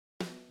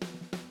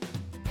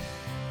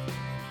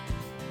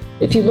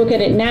if you look at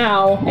it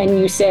now and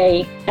you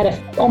say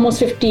at almost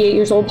 58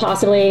 years old,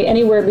 possibly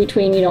anywhere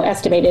between,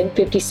 estimated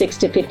 56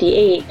 to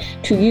 58,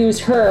 to use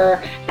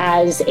her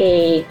as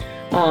a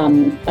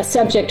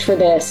subject for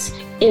this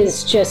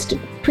is just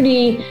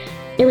pretty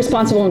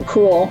irresponsible and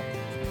cruel.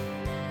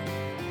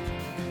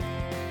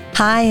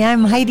 Hi,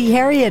 I'm Heidi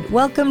Harriet.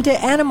 Welcome to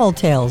Animal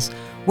Tales,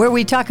 where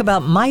we talk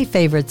about my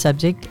favorite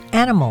subject,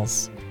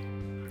 animals.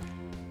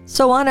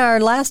 So on our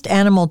last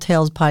Animal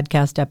Tales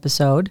podcast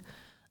episode,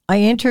 I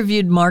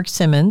interviewed Mark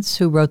Simmons,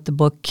 who wrote the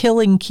book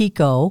Killing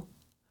Kiko,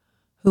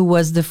 who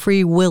was the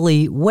Free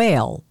Willy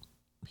whale.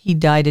 He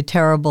died a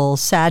terrible,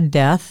 sad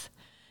death,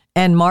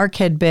 and Mark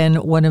had been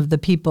one of the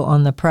people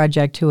on the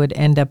project who would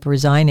end up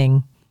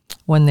resigning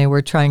when they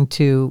were trying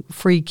to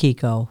free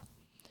Kiko.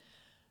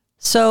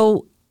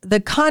 So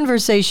the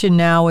conversation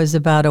now is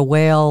about a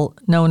whale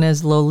known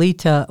as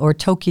Lolita or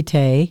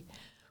Tokite,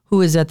 who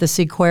is at the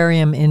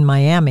Seaquarium in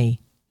Miami.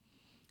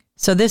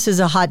 So this is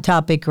a hot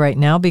topic right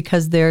now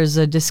because there's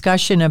a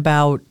discussion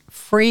about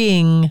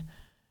freeing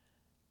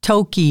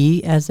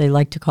Toki, as they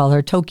like to call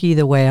her, Toki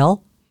the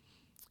whale.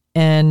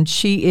 And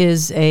she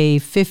is a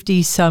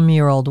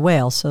 50-some-year-old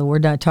whale, so we're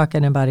not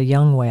talking about a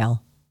young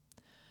whale.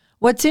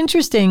 What's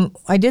interesting,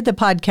 I did the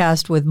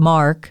podcast with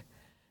Mark,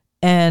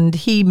 and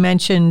he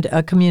mentioned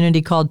a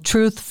community called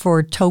Truth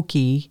for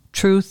Toki,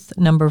 Truth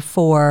number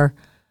 4,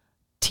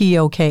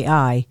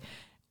 TOKI,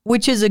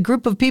 which is a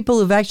group of people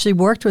who've actually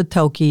worked with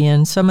Toki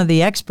and some of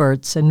the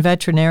experts and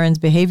veterinarians,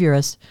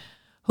 behaviorists,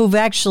 who've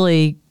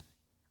actually,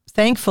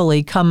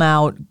 thankfully,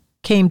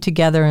 came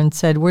together and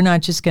said, we're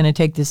not just going to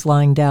take this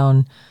lying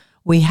down.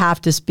 We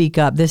have to speak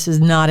up. This is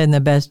not in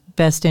the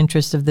best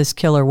interest of this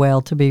killer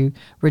whale to be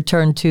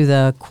returned to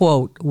the,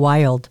 quote,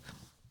 wild.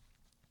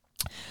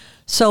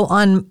 So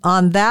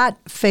on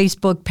that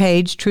Facebook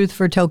page, Truth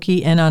for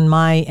Toki, and on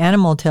my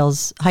Animal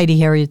Tales, Heidi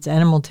Harriet's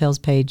Animal Tales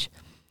page,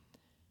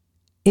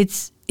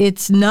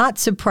 it's not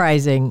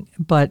surprising,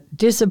 but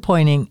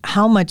disappointing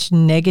how much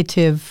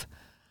negative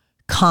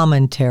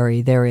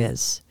commentary there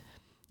is.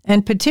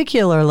 And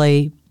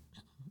particularly,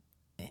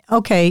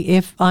 okay,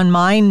 if on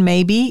mine,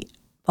 maybe,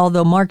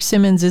 although Mark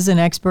Simmons is an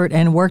expert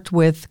and worked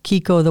with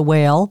Kiko the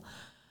whale,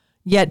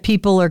 yet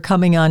people are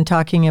coming on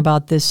talking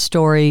about this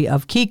story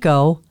of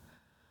Kiko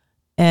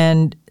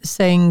and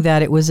saying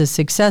that it was a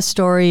success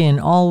story and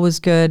all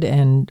was good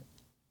and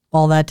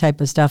all that type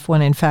of stuff,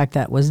 when in fact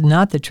that was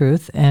not the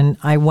truth. And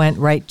I went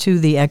right to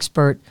the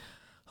expert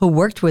who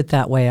worked with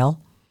that whale.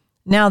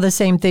 Now the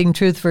same thing,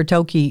 Truth for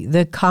Toki,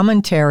 the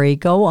commentary,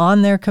 go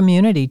on their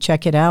community,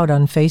 check it out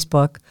on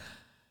Facebook.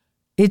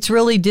 It's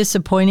really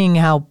disappointing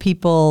how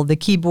people, the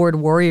keyboard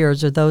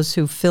warriors, are those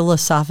who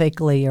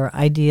philosophically or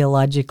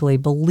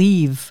ideologically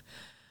believe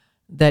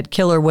that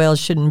killer whales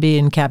shouldn't be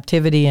in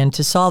captivity, and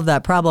to solve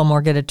that problem,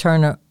 we're going to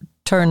turn a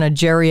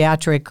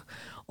geriatric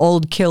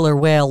old killer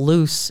whale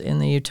loose in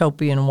the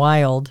utopian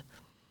wild,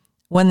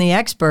 when the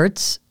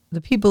experts,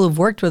 the people who've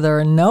worked with her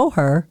and know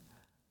her,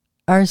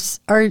 are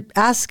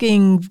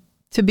asking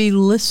to be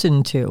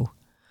listened to.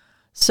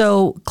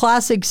 So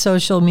classic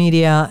social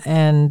media,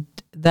 and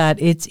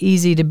that it's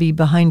easy to be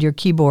behind your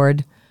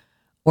keyboard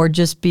or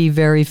just be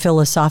very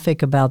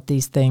philosophic about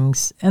these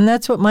things. And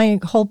that's what my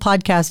whole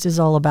podcast is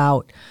all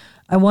about.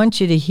 I want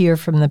you to hear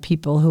from the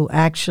people who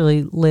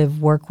actually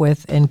live, work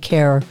with, and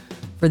care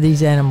for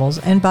these animals.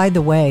 And by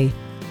the way,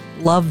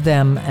 love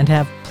them and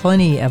have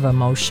plenty of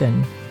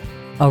emotion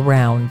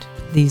around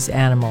these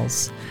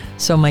animals.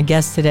 So my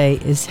guest today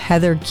is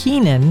Heather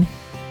Keenan,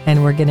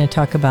 and we're going to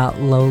talk about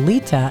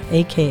Lolita,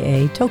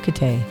 a.k.a.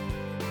 Tokite.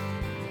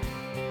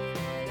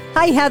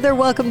 Hi, Heather.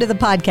 Welcome to the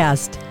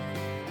podcast.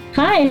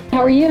 Hi, how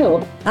are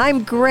you?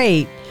 I'm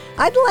great.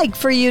 I'd like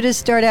for you to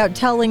start out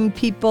telling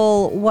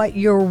people what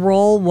your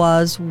role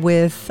was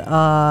with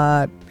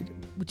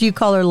do you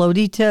call her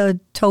Lolita,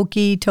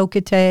 Toki,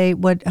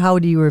 Tokite? How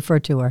do you refer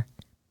to her?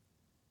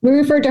 We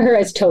refer to her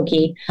as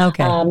Toki.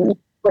 Okay. Of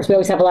course, we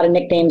always have a lot of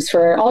nicknames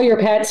for all your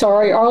pets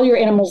or all your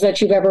animals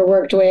that you've ever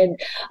worked with.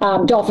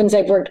 Dolphins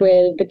I've worked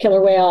with, the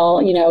killer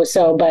whale,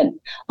 but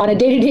on a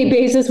day-to-day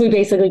basis, we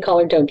basically call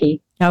her Toki.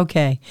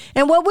 Okay.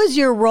 And what was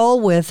your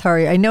role with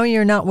her? I know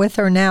you're not with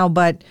her now,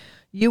 but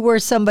you were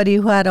somebody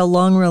who had a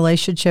long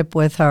relationship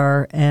with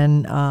her.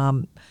 And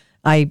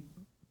I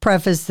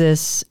preface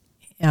this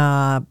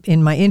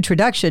in my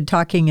introduction,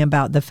 talking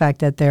about the fact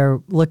that they're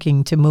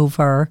looking to move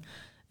her,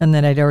 and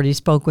that I'd already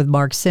spoke with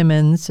Mark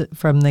Simmons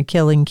from the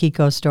Killing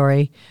Kiko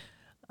story.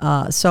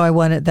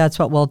 So that's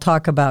what we'll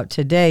talk about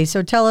today.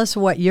 So tell us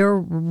what your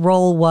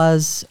role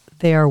was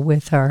there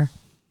with her.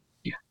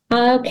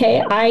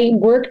 Okay, I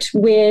worked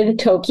with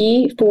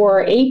Toki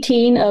for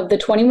 18 of the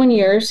 21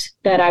 years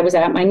that I was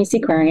at Miami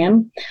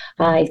Seaquarium.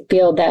 I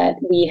feel that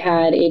we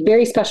had a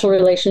very special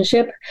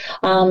relationship.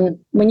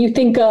 When you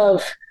think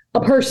of a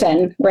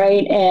person,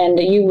 right, and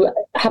you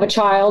have a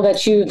child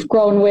that you've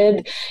grown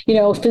with,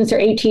 since they're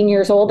 18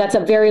 years old, that's a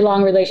very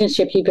long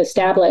relationship you've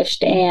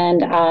established.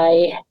 And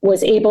I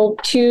was able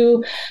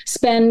to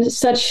spend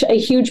such a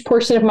huge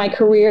portion of my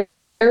career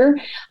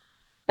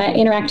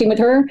interacting with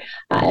her,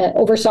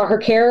 oversaw her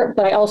care,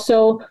 but I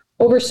also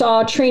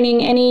oversaw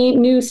training any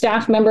new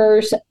staff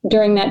members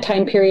during that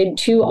time period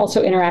to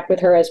also interact with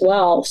her as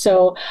well.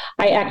 So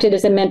I acted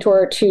as a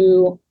mentor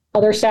to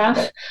other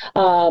staff,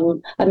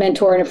 a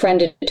mentor and a friend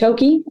to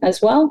Toki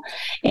as well.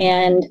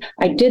 And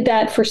I did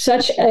that for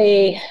such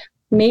a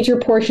major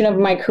portion of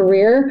my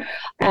career.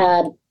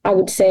 I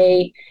would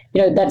say,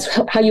 that's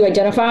how you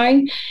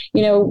identify,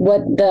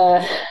 what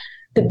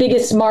the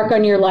biggest mark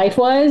on your life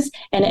was.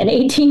 And an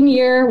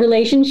 18-year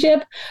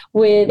relationship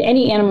with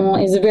any animal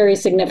is very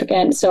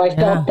significant. So I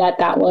felt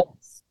that was,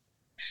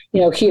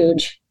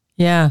 huge.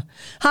 Yeah.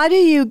 How do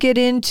you get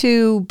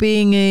into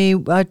being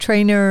a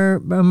trainer,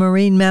 a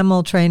marine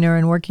mammal trainer,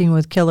 and working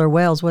with killer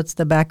whales? What's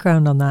the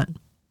background on that?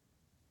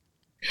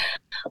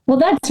 Well,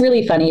 that's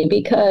really funny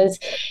because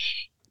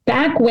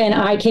back when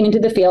I came into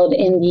the field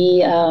in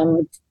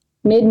the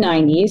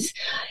mid-90s,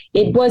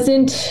 it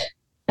wasn't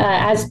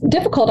as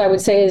difficult, I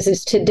would say, as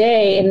is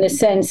today, in the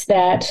sense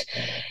that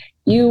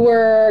you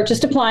were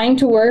just applying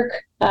to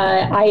work.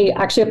 I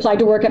actually applied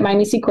to work at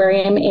Miami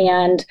Aquarium,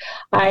 and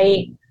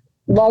I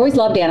always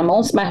loved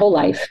animals my whole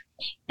life.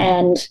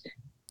 And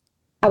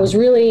I was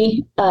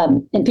really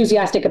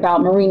enthusiastic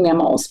about marine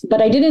mammals,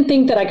 but I didn't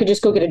think that I could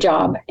just go get a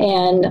job.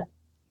 And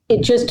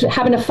it just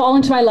happened to fall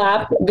into my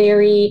lap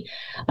very,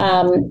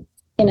 in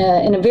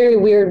a very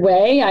weird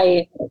way.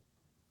 I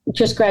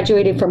just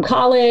graduated from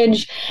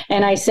college,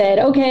 and I said,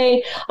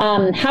 okay,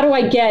 how do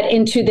I get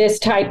into this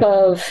type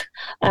of,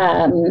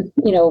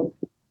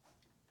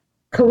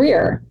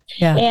 career?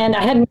 Yeah. And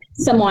I had met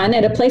someone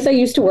at a place I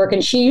used to work,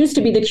 and she used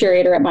to be the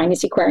curator at Miami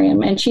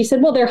Aquarium. And she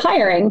said, well, they're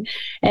hiring.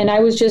 And I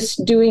was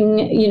just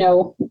doing,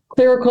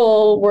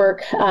 clerical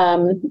work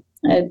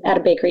at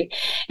a bakery.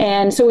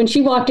 And so when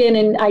she walked in,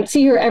 and I'd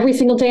see her every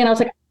single day, and I was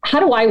like,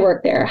 how do I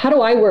work there? How do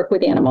I work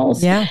with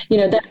animals? Yeah.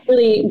 That's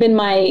really been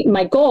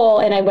my goal.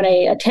 And when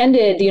I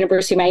attended the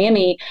University of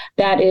Miami,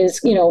 that is,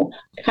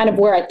 kind of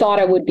where I thought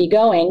I would be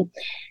going.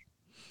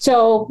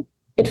 So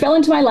it fell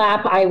into my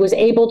lap. I was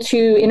able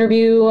to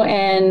interview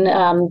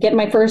and get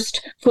my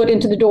first foot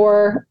into the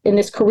door in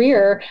this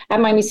career at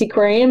Miami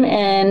Aquarium.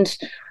 And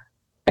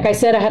like I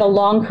said, I had a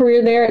long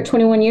career there at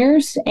 21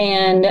 years.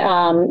 And,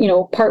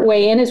 part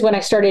way in is when I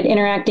started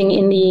interacting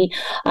in the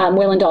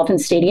Whale and Dolphin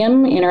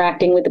Stadium,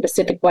 interacting with the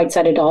Pacific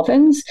white-sided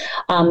dolphins,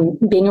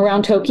 being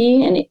around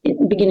Toki and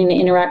beginning to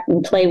interact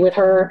and play with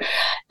her,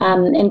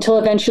 until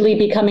eventually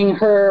becoming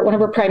one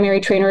of her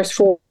primary trainers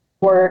for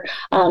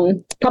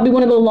probably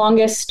one of the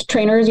longest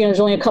trainers. There's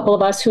only a couple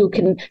of us who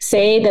can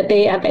say that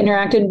they have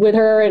interacted with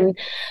her and,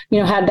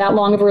 had that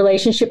long of a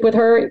relationship with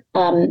her.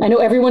 I know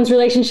everyone's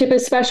relationship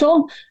is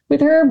special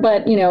with her,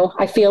 but,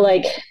 I feel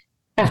like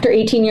after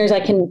 18 years, I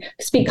can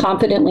speak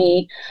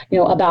confidently,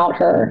 about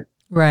her.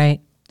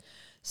 Right.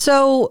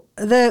 So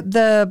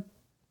the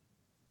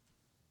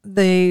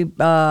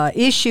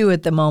issue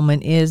at the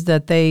moment is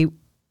that they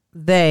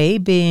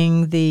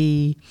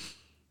being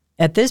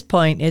at this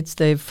point, it's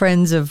the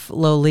Friends of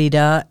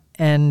Lolita,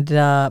 and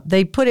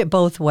they put it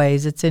both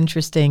ways. It's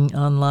interesting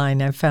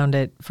online. I found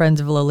it,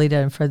 Friends of Lolita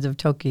and Friends of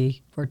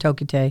Toki, for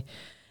Tokite.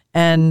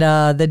 And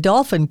the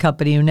Dolphin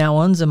Company, who now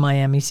owns the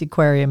Miami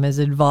Aquarium, is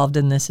involved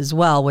in this as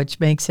well,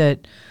 which makes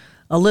it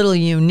a little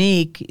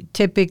unique.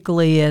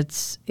 Typically,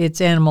 it's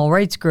animal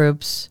rights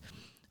groups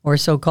or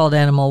so-called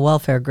animal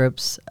welfare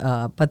groups,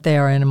 but they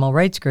are animal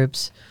rights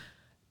groups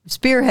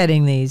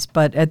spearheading these.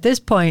 But at this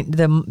point,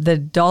 the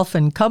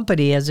Dolphin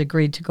Company has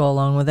agreed to go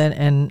along with it,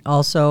 and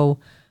also,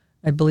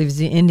 I believe,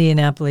 the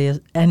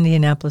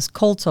Indianapolis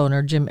Colts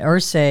owner, Jim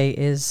Irsay,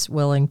 is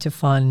willing to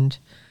fund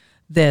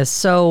this.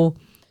 So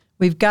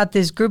we've got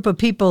this group of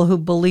people who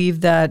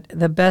believe that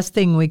the best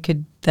thing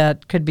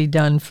that could be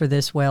done for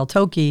this whale,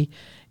 Toki,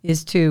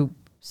 is to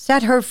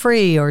set her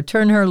free or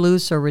turn her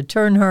loose or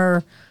return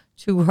her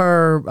to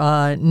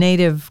her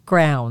native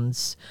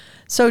grounds.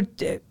 So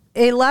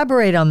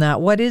elaborate on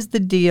that. What is the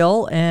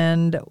deal,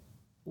 and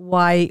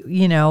why,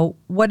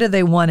 what do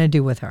they want to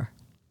do with her?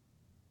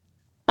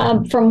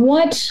 From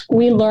what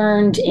we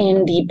learned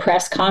in the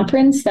press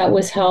conference that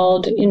was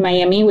held in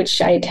Miami,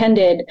 which I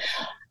attended,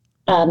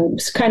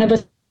 it's kind of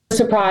a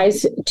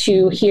surprise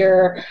to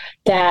hear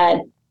that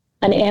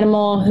an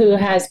animal who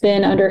has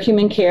been under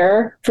human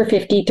care for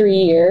 53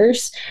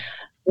 years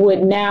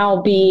would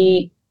now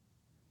be,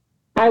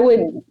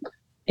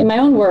 in my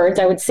own words,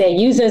 I would say,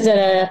 used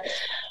as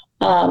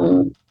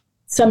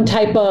some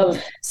type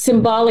of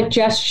symbolic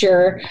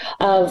gesture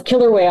of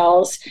killer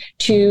whales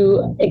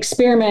to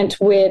experiment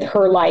with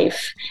her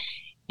life.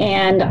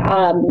 And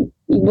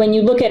when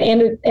you look at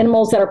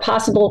animals that are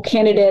possible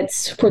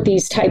candidates for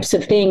these types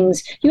of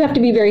things, you have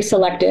to be very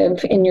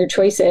selective in your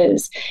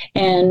choices.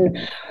 And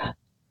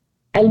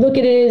I look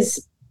at it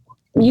as,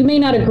 you may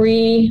not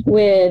agree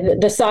with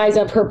the size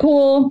of her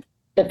pool,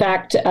 the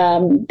fact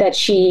that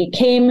she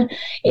came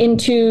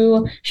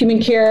into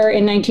human care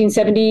in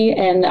 1970.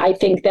 And I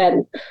think that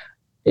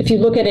if you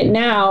look at it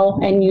now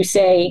and you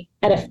say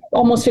at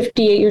almost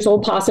 58 years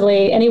old,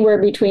 possibly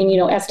anywhere between,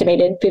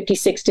 estimated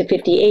 56 to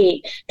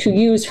 58, to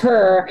use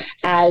her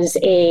as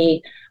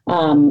a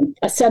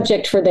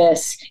subject for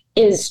this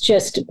is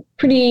just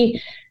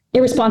pretty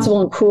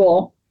irresponsible and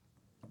cruel.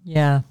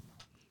 Yeah,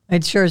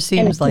 it sure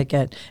seems like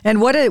it.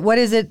 And what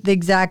is it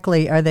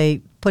exactly? Are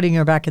they putting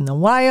her back in the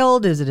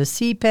wild? Is it a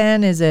sea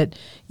pen? Is it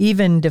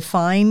even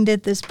defined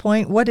at this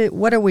point? What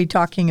are we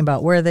talking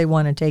about? Where they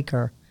want to take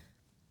her?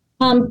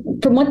 From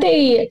what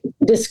they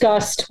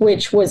discussed,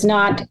 which was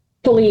not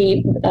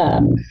fully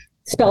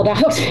spelled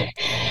out.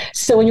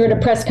 So when you're at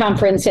a press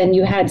conference and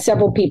you had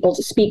several people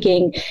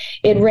speaking,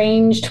 it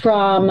ranged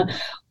from,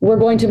 we're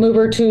going to move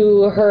her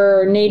to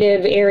her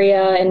native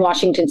area in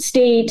Washington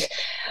State,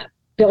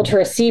 build her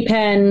a sea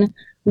pen,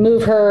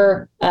 move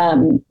her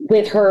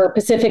with her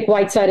Pacific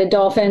white-sided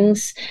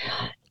dolphins,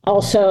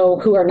 also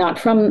who are not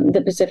from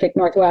the Pacific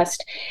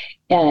Northwest,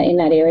 in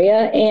that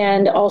area.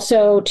 And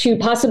also to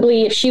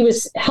possibly, if she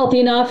was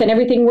healthy enough and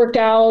everything worked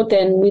out,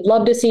 then we'd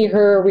love to see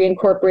her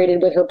reincorporated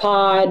with her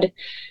pod,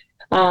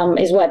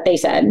 is what they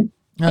said.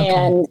 Okay.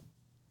 And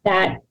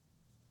that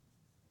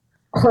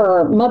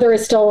her mother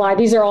is still alive.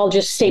 These are all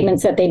just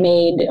statements that they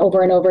made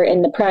over and over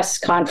in the press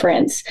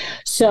conference.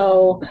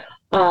 So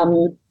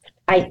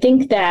I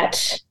think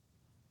that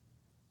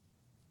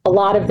a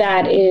lot of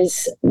that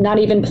is not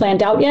even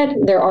planned out yet.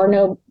 There are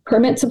no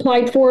permits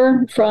applied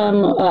for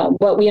from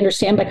what we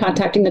understand by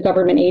contacting the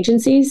government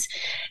agencies,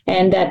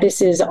 and that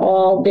this is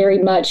all very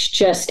much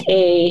just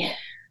a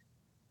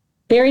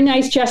very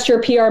nice gesture,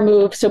 PR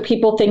move, so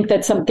people think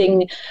that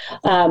something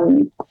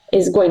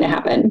is going to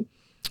happen.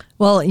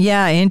 Well,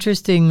 yeah,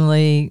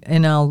 interestingly,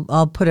 and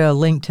I'll put a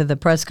link to the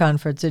press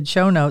conference in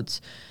show notes,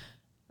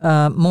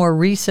 more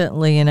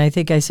recently, and I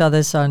think I saw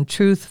this on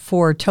Truth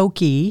for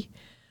Toki,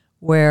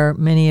 where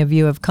many of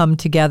you have come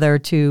together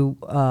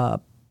to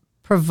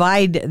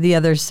provide the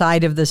other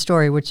side of the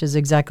story, which is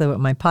exactly what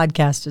my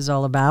podcast is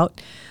all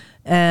about.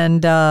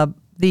 And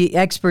the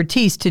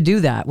expertise to do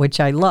that,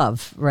 which I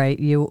love, right?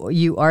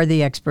 You are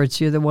the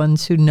experts. You're the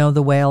ones who know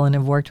the whale and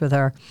have worked with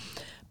her.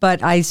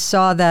 But I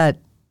saw that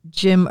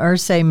Jim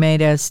Irsay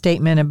made a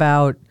statement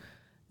about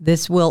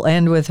this will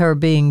end with her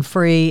being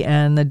free,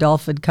 and the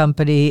dolphin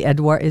company,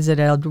 is it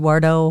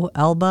Eduardo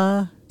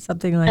Alba?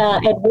 Something like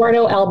that.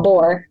 Eduardo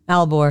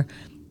Albor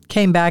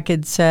came back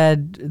and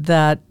said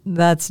that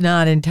that's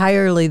not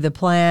entirely the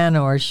plan,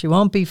 or she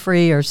won't be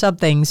free or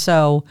something.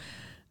 So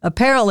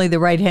apparently the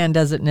right hand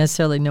doesn't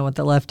necessarily know what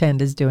the left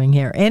hand is doing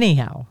here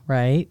anyhow,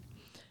 right?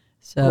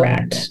 So,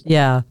 correct.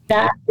 Yeah.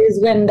 That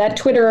is when that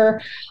Twitter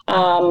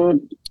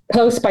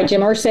post by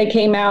Jim Irsay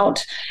came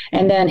out,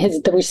 and then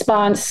the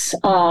response,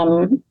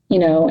 in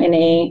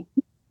a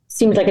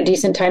seems like a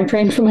decent time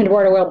frame from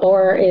Eduardo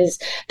Albor, is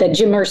that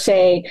Jim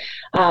Irsay,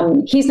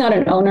 he's not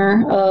an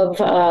owner of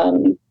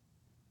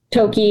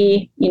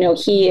Toki.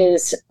 He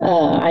is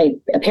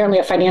apparently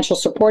a financial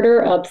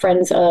supporter of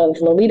Friends of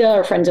Lolita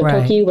or Friends of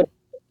Right. Toki, what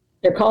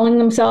they're calling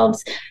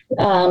themselves.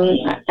 I'm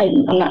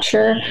not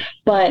sure,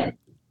 but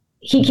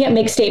he can't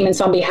make statements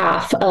on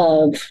behalf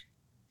of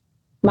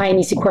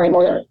Miami Seaquarium,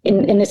 or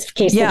in this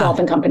case, the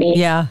dolphin company.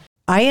 Yeah.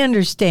 I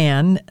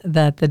understand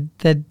that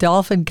the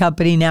dolphin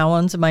company now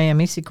owns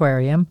Miami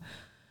Seaquarium.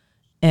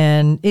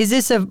 And is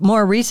this a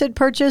more recent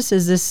purchase?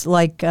 Is this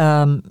like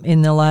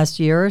in the last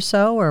year or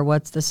so, or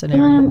what's the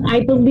scenario?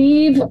 I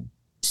believe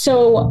it's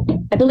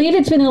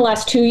been in the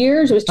last 2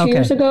 years. It was 2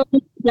 years ago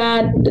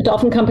that the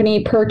dolphin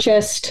company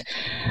purchased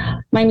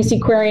Miami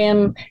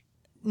Seaquarium.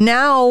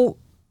 Now,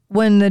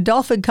 when the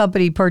dolphin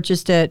company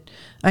purchased it,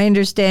 I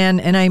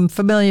understand, and I'm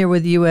familiar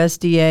with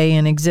USDA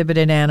and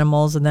exhibited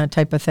animals and that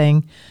type of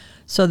thing.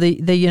 So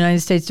the United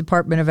States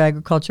Department of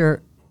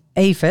Agriculture,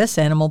 APHIS,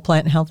 Animal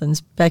Plant Health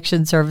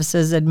Inspection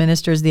Services,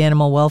 administers the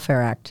Animal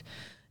Welfare Act.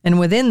 And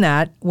within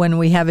that, when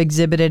we have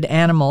exhibited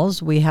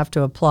animals, we have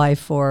to apply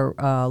for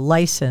a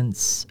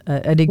license,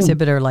 an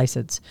exhibitor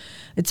license.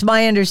 It's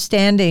my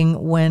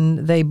understanding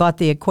when they bought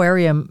the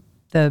aquarium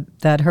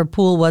that her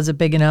pool wasn't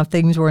big enough,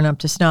 things weren't up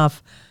to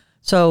snuff.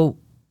 So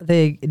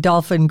the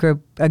dolphin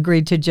group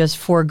agreed to just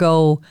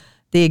forego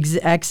the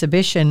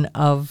exhibition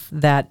of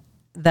that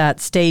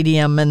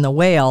stadium and the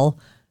whale,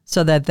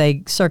 so that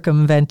they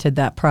circumvented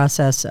that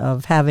process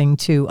of having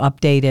to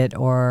update it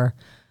or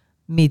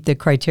meet the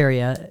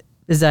criteria.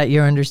 Is that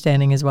your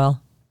understanding as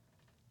well?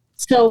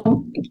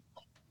 So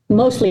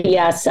mostly,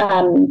 yes.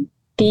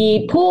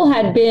 The pool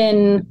had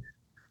been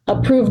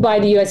approved by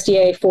the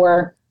USDA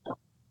for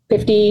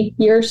 50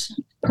 years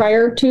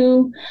prior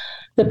to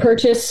the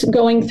purchase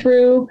going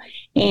through.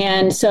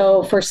 And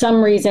so for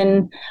some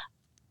reason,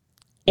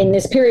 in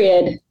this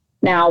period,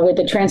 now, with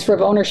the transfer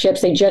of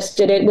ownerships, they just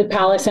did it with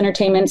Palace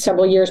Entertainment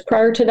several years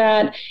prior to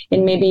that,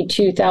 in maybe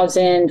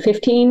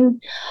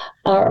 2015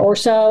 or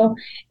so,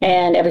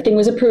 and everything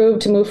was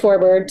approved to move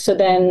forward. So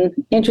then,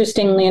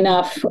 interestingly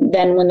enough,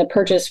 then when the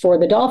purchase for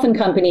the dolphin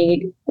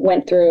company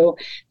went through,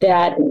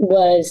 that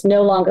was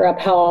no longer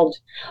upheld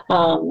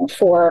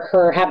for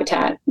her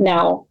habitat.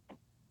 Now,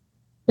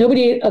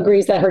 nobody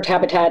agrees that her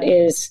habitat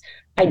is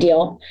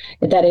ideal,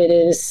 that it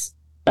is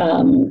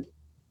in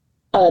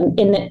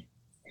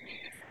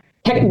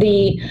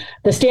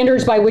the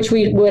standards by which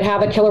we would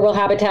have a killer whale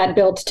habitat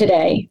built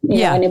today.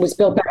 And it was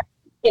built back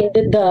in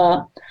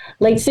the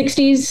late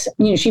 60s.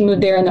 She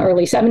moved there in the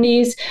early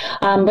 70s.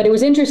 But it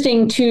was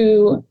interesting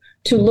to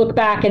look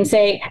back and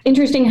say,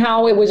 interesting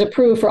how it was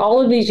approved for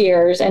all of these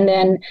years, and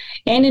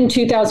in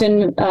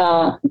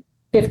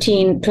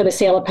 2015 for the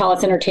sale of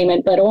Palace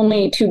Entertainment, but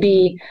only to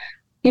be,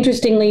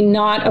 interestingly,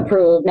 not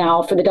approved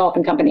now for the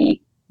Dolphin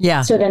Company.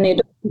 Yeah. So then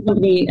the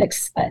company,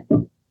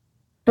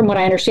 from what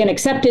I understand,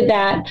 accepted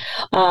that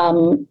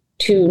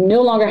to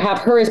no longer have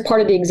her as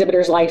part of the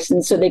exhibitor's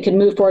license, so they could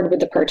move forward with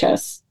the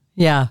purchase.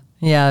 Yeah,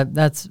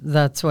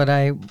 that's what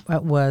I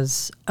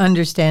was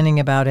understanding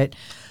about it.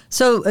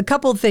 So a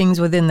couple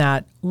things within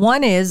that.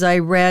 One is I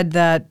read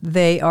that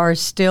they are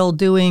still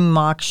doing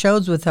mock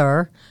shows with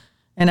her,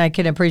 and I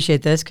can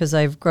appreciate this because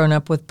I've grown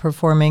up with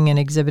performing and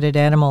exhibited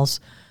animals,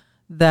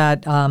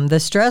 that the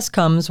stress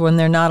comes when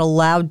they're not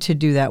allowed to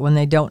do that, when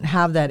they don't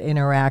have that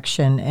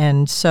interaction.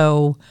 And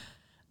so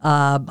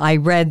I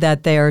read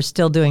that they are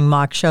still doing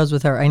mock shows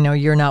with her. I know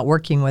you're not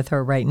working with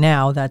her right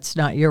now. That's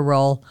not your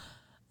role.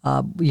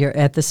 You're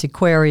at the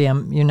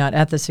Seaquarium. You're not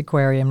at the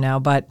Seaquarium now,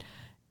 but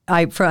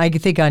I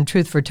think on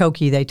Truth for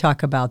Toki, they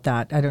talk about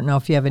that. I don't know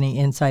if you have any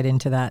insight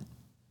into that.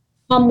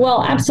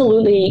 Well,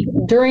 absolutely.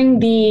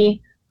 During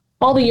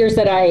all the years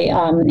that I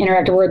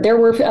interacted with, there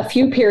were a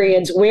few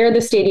periods where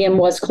the stadium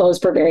was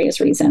closed for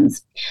various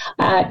reasons.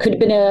 It could have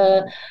been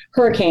a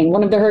hurricane.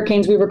 One of the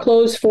hurricanes, we were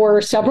closed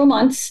for several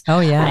months.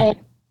 Oh, yeah.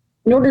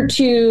 In order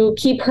to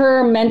keep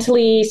her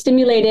mentally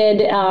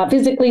stimulated,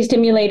 physically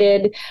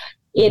stimulated,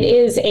 it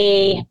is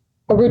a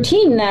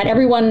routine that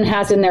everyone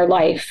has in their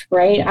life,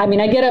 right? I mean,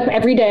 I get up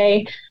every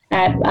day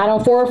at,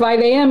 4 or 5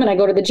 a.m. and I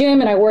go to the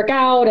gym and I work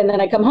out, and then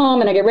I come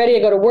home and I get ready to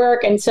go to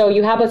work. And so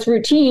you have this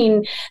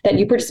routine that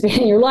you participate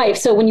in your life.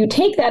 So when you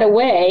take that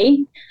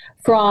away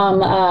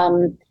from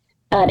an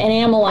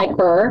animal like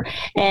her,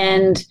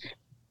 and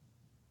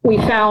we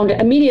found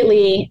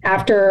immediately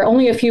after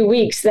only a few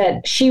weeks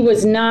that she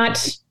was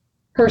not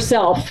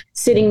herself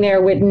sitting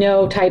there with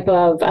no type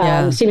of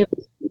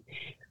stimulation.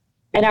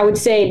 And I would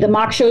say the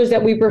mock shows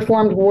that we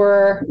performed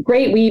were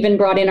great. We even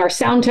brought in our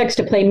sound techs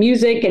to play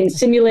music and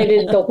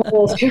simulated the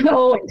whole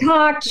show and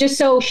talked, just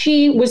so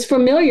she was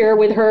familiar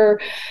with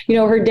her,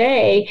 her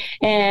day.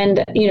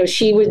 And,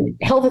 she would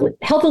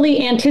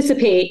healthily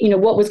anticipate,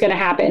 what was going to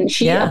happen.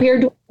 She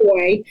appeared to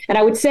enjoy, and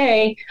I would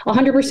say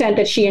 100%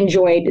 that she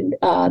enjoyed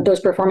those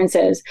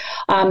performances.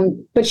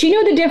 But she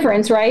knew the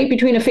difference, right,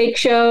 between a fake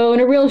show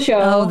and a real show.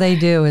 Oh, they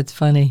do. It's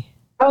funny.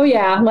 Oh,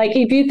 yeah. Like,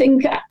 if you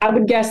think, I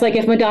would guess, like,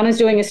 if Madonna's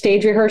doing a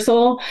stage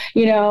rehearsal,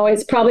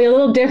 it's probably a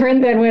little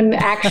different than when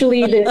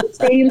actually the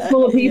stadium's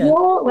full of people.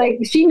 Yeah. Like,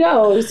 she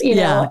knows,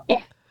 know.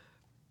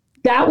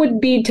 That would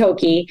be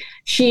Toki.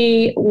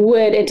 She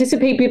would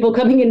anticipate people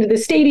coming into the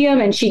stadium,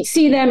 and she'd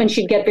see them and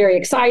she'd get very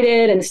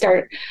excited and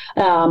start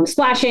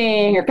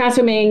splashing or fast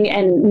swimming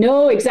and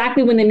know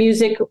exactly when the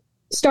music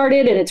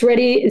started and it's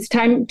ready. It's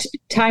time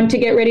to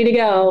get ready to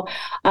go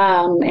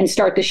and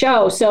start the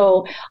show.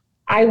 So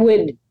I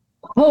would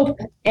hope,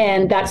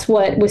 and that's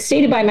what was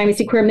stated by Miami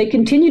Seaquarium, they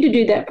continue to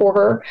do that for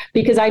her,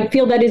 because I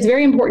feel that is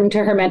very important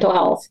to her mental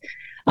health,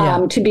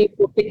 to be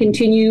able to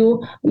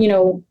continue,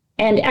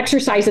 and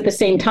exercise at the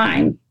same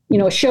time.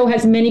 A show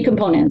has many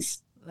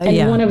components,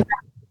 and one of them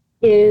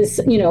is,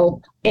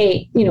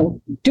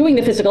 doing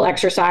the physical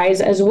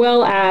exercise, as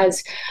well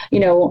as,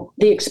 the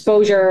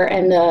exposure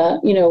and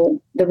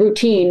the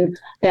routine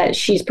that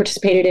she's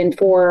participated in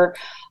for,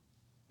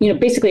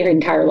 basically her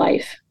entire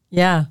life.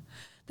 Yeah.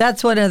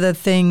 That's one of the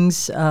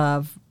things,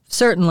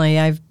 certainly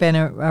I've been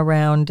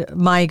around.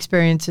 My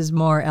experience is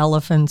more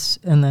elephants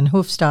and then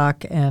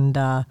hoofstock and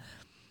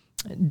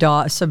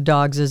some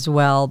dogs as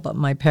well. But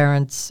my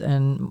parents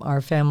and our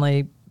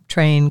family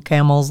train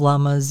camels,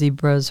 llamas,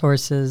 zebras,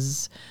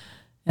 horses,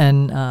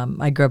 and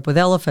I grew up with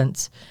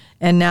elephants.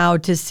 And now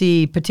to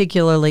see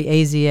particularly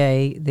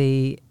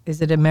AZA,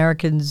 is it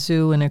American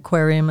Zoo and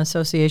Aquarium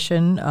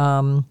Association?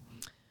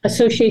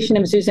 Association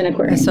of Zoos and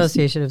Aquariums.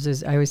 Association of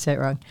Zoos. I always say it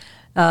wrong.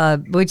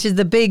 Which is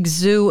the big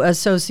zoo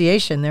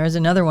association. There is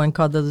another one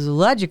called the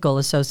Zoological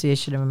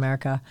Association of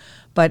America.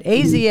 But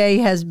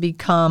AZA has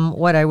become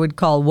what I would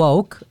call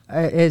woke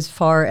as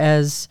far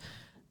as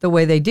the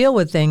way they deal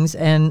with things.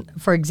 And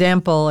for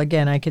example,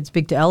 again, I could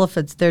speak to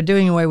elephants. They're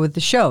doing away with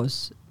the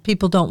shows.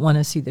 People don't want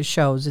to see the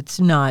shows. It's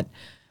not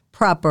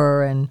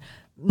proper, and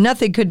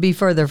nothing could be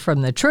further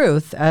from the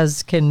truth,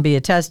 as can be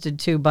attested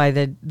to by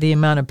the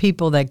amount of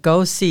people that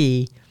go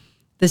see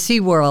the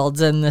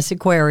SeaWorlds and the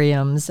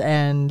Seaquariums,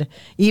 and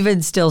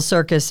even still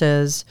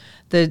circuses,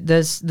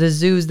 the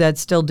zoos that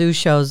still do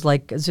shows,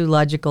 like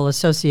Zoological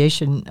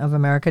Association of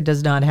America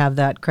does not have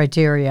that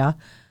criteria.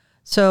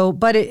 So,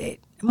 but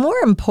more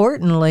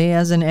importantly,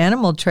 as an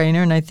animal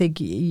trainer, and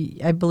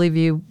I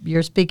believe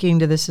you're speaking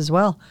to this as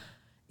well,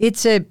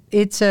 it's a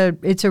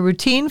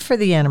routine for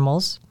the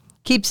animals,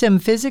 keeps them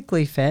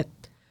physically fit,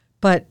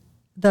 but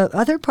the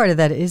other part of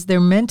that is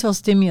their mental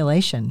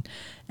stimulation.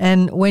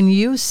 And when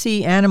you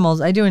see animals,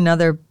 I do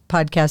another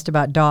podcast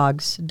about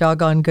dogs,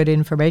 Doggone Good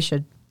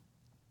Information.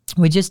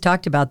 We just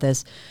talked about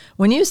this.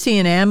 When you see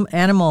an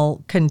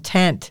animal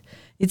content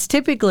It's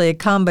typically a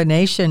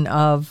combination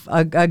of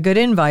a good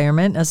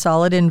environment, a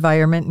solid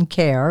environment and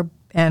care,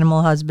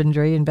 animal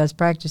husbandry and best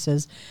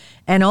practices,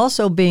 and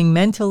also being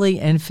mentally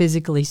and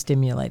physically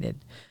stimulated.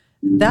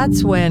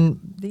 That's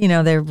when,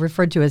 they're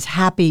referred to as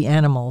happy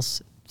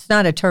animals. It's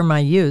not a term I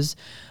use,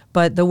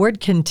 but the word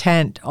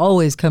content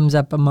always comes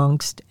up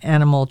amongst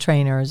animal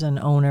trainers and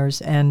owners.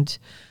 And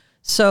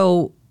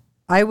so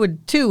I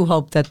would too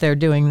hope that they're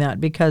doing that,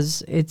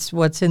 because it's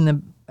what is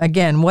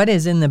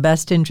in the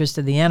best interest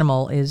of the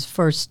animal is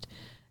first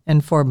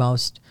and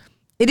foremost.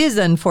 It is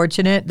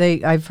unfortunate.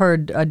 I've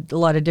heard a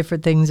lot of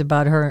different things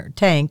about her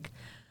tank,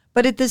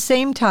 but at the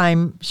same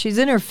time, she's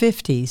in her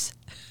 50s,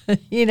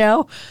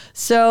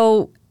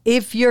 So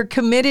if you're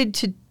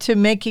committed to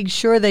making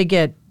sure they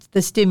get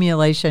the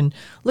stimulation,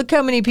 look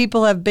how many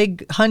people have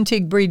big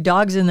hunting breed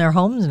dogs in their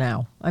homes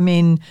now. I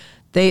mean,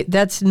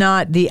 that's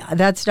not the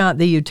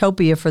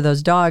utopia for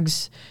those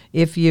dogs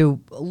if you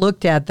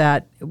looked at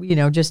that,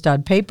 just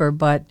on paper.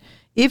 But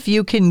if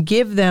you can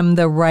give them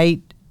the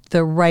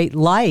right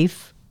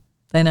life,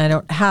 then I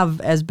don't have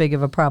as big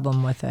of a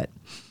problem with it.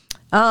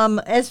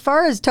 As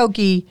far as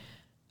Toki,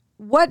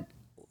 what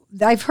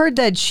I've heard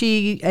that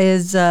she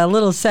is a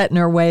little set in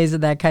her ways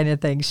and that kind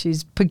of thing.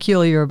 She's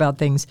peculiar about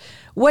things.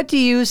 What do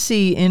you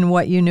see in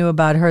what you knew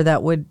about her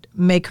that would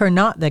make her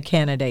not the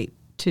candidate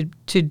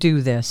to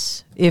do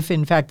this, if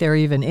in fact there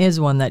even is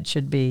one that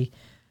should be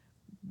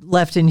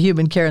left in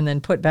human care and then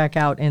put back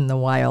out in the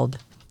wild?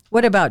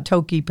 What about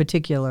Toki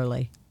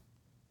particularly?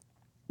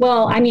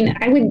 Well, I mean,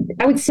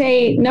 I would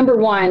say, number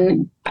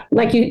one,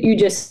 like you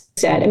just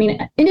said, I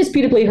mean,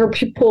 indisputably her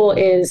pool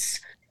is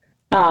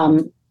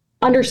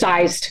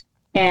undersized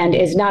and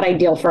is not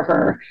ideal for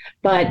her,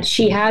 but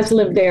she has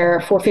lived there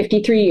for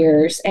 53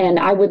 years. And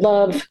I would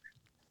love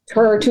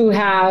her to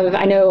have,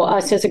 I know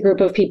us as a group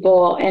of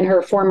people and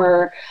her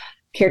former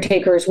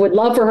caretakers would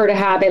love for her to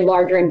have a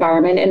larger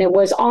environment. And it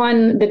was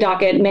on the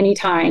docket many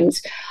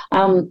times.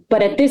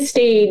 But at this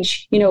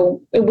stage,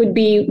 it would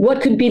be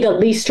what could be the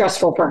least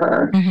stressful for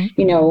her,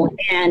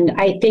 and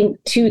I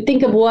think to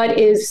think of what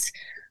is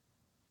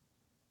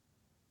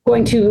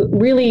going to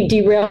really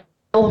derail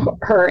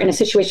her in a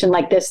situation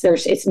like this,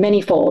 it's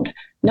manyfold.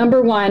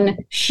 Number one,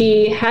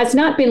 she has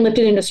not been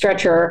lifted in a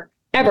stretcher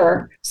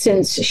ever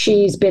since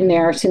she's been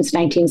there since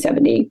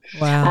 1970.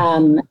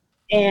 Wow.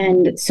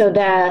 And so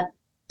the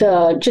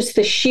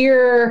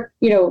sheer,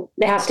 there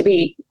has to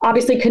be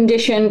obviously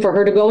conditioned for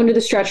her to go into the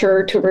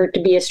stretcher, to her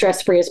to be as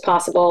stress-free as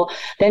possible.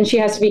 Then she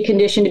has to be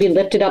conditioned to be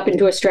lifted up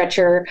into a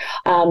stretcher.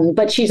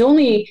 But she's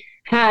only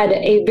had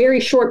a very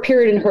short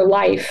period in her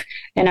life.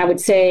 And I would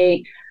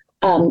say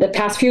the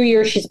past few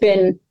years, she's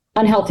been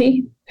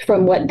unhealthy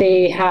from what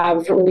they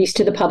have released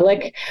to the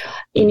public.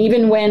 And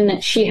even when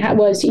she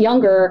was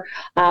younger,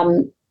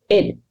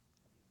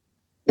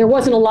 there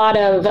wasn't a lot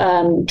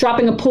of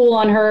dropping a pool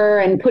on her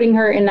and putting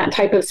her in that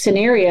type of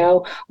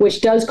scenario,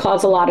 which does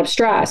cause a lot of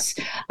stress.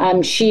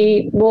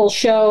 She will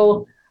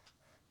show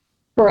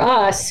for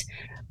us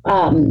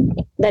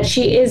that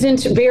she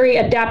isn't very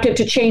adaptive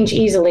to change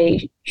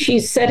easily.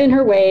 She's set in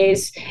her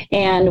ways,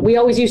 and we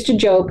always used to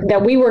joke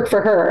that we work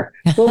for her.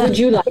 What would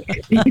you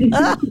like?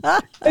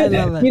 I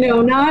love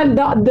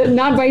it.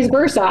 Not vice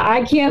versa.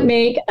 I can't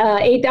make a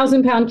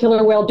 8,000-pound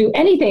killer whale do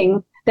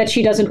anything that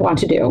she doesn't want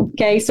to do.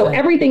 Okay. So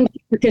everything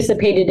she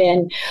participated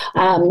in,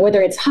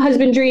 whether it's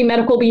husbandry,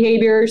 medical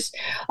behaviors,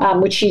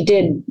 which she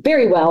did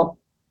very well,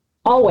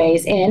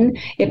 always in.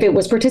 If it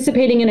was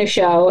participating in a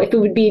show, if it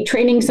would be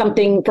training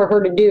something for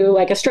her to do,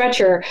 like a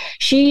stretcher,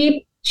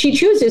 she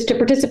chooses to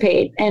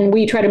participate, and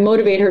we try to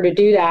motivate her to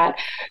do that.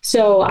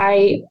 So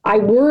I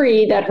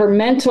worry that her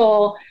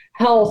mental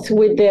health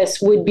with this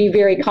would be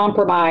very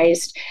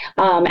compromised,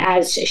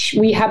 as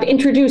we have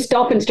introduced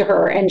dolphins to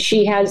her, and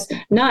she has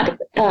not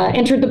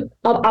entered the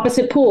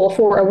opposite pool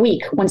for a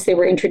week once they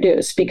were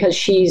introduced, because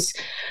she's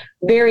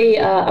very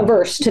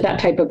averse to that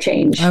type of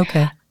change.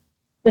 Okay.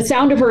 The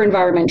sound of her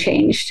environment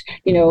changed.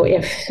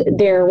 If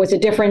there was a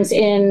difference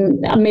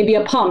in maybe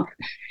a pump,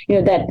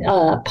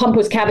 that pump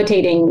was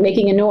cavitating,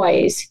 making a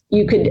noise,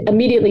 you could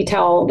immediately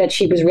tell that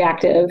she was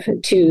reactive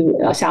to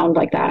a sound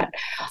like that.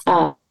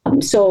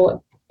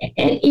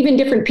 And even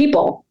different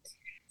people,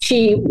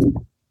 she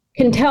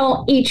can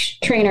tell each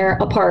trainer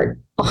apart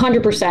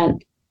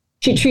 100%.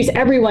 She treats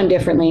everyone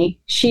differently.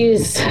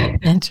 She's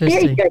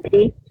very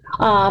picky,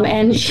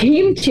 and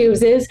she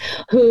chooses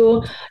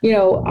who,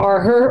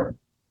 are her,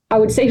 I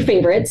would say,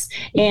 favorites.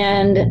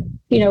 And,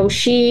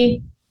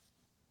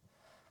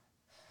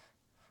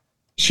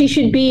 she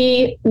should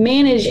be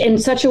managed in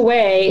such a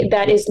way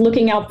that is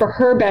looking out for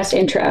her best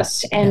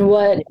interests. And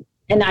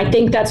I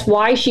think that's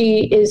why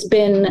she has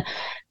been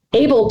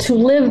able to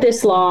live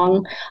this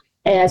long,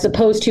 as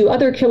opposed to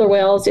other killer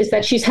whales, is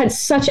that she's had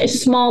such a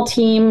small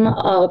team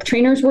of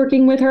trainers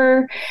working with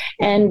her.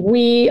 And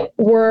we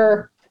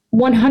were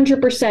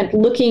 100%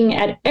 looking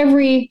at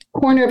every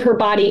corner of her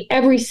body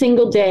every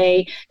single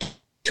day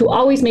to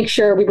always make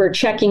sure we were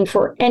checking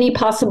for any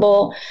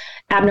possible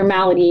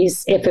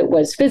abnormalities, if it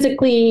was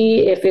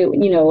physically, if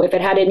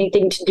it had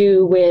anything to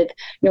do with,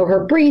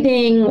 her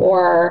breathing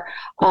or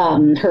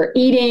her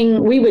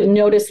eating, we would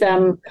notice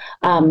them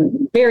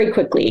very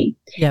quickly.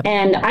 Yep.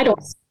 And I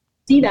don't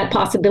see that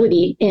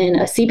possibility in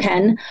a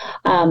CPEN.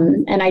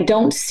 And I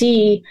don't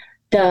see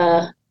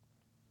all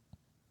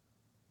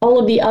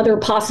of the other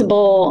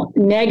possible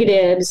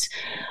negatives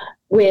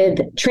with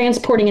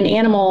transporting an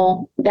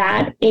animal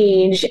that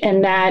age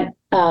and that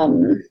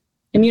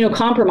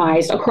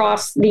immunocompromised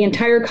across the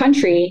entire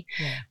country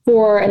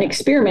for an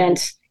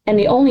experiment. And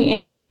the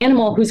only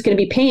animal who's going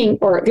to be paying,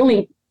 or the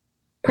only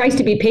price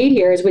to be paid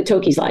here, is with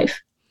Toki's life.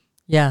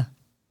 Yeah.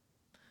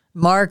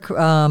 Mark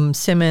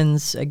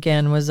Simmons,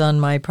 again, was on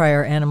my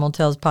prior Animal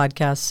Tales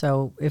podcast.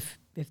 So if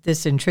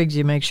this intrigues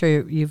you, make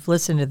sure you've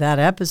listened to that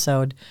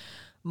episode.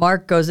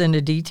 Mark goes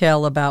into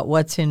detail about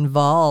what's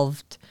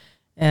involved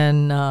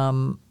and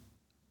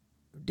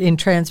in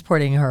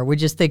transporting her. We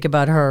just think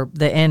about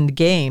the end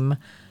game,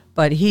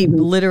 but he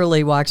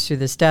literally walks through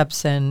the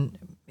steps. And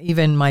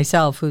even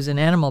myself, who's an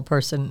animal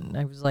person,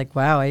 I was like,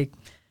 wow, I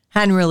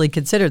hadn't really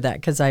considered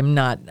that because I'm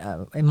not,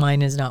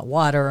 mine is not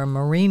water or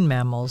marine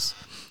mammals.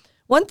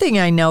 One thing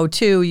I know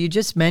too, you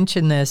just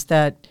mentioned this,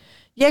 that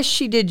yes,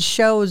 she did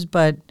shows,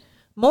 but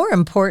more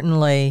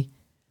importantly,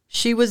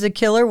 she was a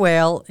killer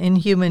whale in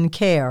human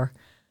care.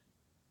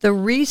 The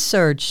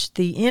research,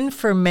 the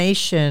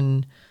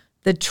information,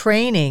 the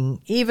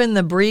training, even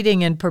the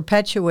breeding and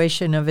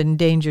perpetuation of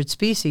endangered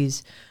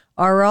species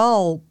are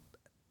all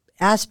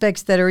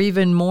aspects that are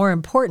even more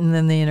important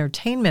than the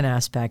entertainment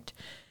aspect.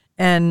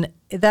 And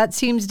that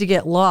seems to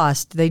get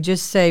lost. They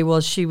just say, well,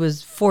 she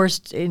was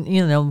forced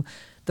in,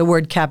 the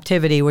word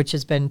captivity, which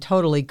has been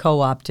totally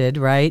co-opted,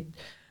 right?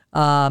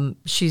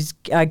 She's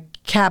a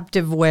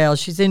captive whale.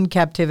 She's in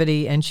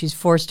captivity and she's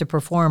forced to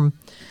perform.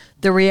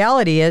 The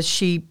reality is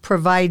she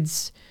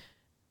provides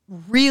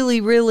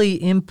really,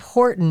 really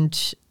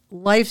important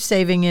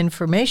life-saving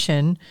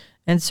information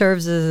and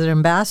serves as an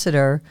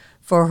ambassador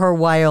for her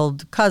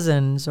wild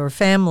cousins or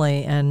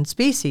family and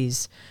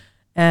species.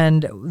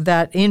 And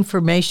that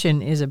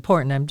information is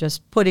important. I'm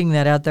just putting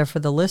that out there for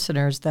the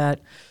listeners, that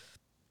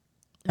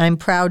I'm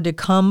proud to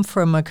come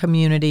from a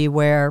community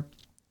where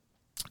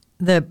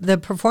the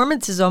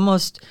performance is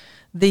almost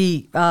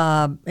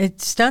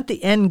it's not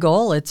the end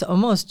goal. It's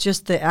almost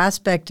just the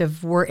aspect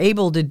of we're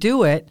able to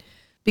do it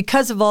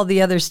because of all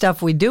the other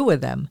stuff we do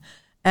with them.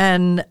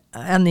 And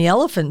on the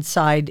elephant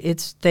side,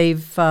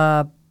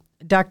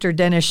 Dr.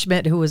 Dennis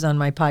Schmidt, who was on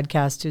my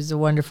podcast, who's a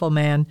wonderful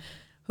man,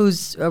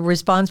 who's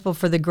responsible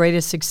for the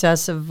greatest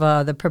success of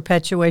the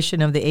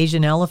perpetuation of the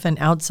Asian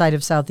elephant outside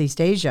of Southeast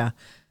Asia.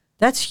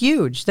 That's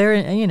huge.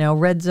 They're,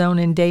 red zone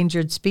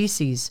endangered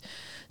species.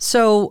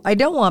 So I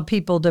don't want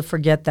people to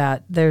forget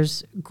that.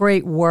 There's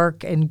great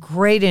work and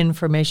great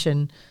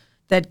information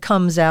that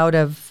comes out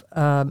of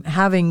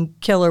having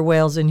killer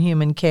whales in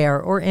human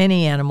care, or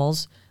any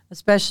animals,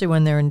 especially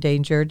when they're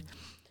endangered.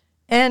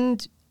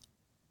 And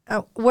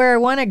where I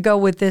want to go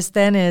with this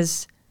then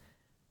is,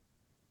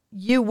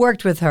 you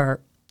worked with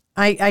her.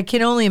 I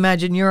can only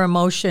imagine your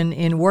emotion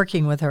in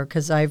working with her,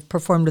 because I've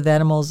performed with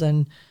animals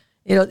and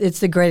it's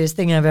the greatest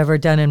thing I've ever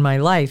done in my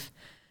life.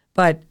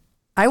 But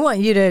I want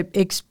you to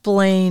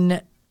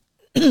explain,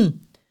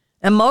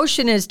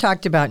 emotion is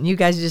talked about, and you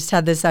guys just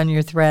had this on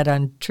your thread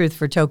on Truth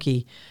for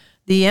Toki.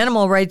 The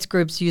animal rights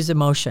groups use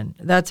emotion.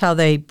 That's how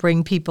they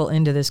bring people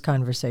into this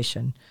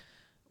conversation.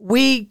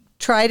 We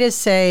try to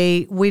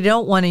say we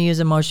don't want to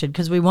use emotion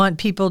because we want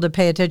people to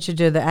pay attention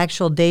to the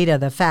actual data,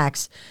 the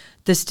facts,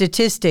 the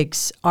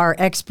statistics, our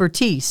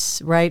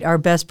expertise, right? Our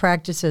best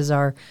practices,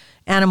 our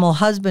animal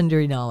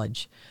husbandry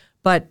knowledge.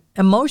 But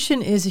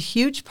emotion is a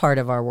huge part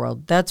of our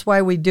world. That's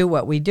why we do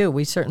what we do.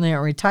 We certainly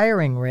aren't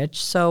retiring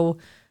rich, so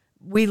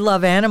we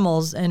love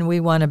animals and we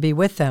want to be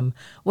with them.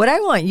 What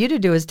I want you to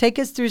do is take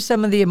us through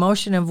some of the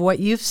emotion of what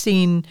you've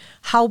seen,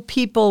 how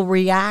people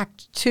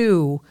react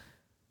to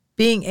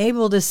being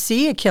able to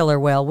see a killer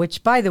whale,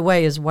 which, by the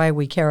way, is why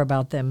we care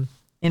about them,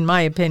 in my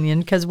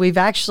opinion, because we've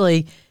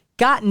actually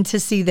gotten to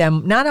see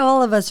them. Not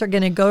all of us are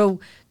going to go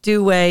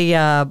do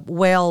a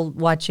whale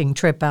watching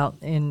trip out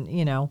in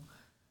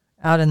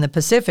the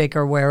Pacific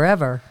or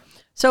wherever.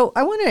 So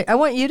I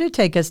want you to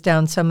take us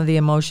down some of the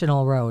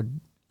emotional road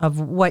of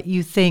what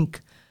you think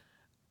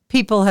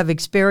people have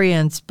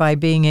experienced by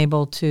being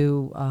able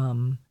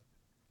to,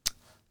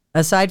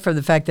 aside from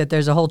the fact that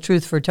there's a whole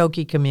Truth for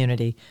Toki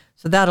community.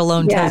 So that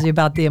alone tells you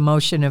about the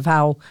emotion of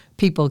how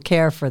people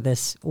care for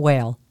this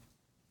whale.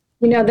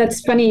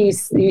 That's funny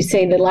you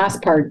say the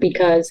last part,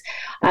 because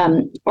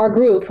our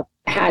group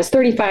has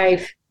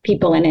 35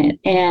 people in it,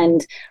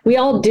 and we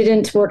all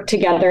didn't work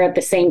together at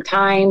the same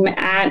time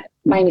at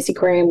Miami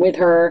Aquarium with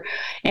her,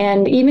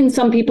 and even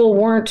some people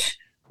weren't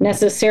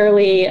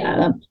necessarily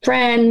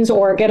friends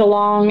or get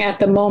along at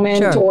the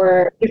moment. Sure.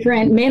 Or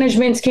different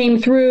managements came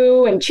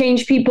through and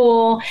changed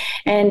people,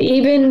 and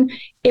even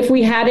if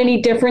we had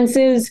any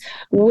differences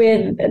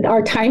with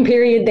our time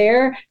period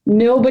there,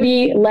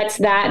 nobody lets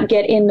that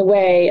get in the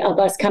way of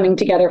us coming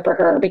together for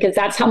her, because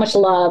that's how much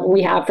love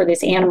we have for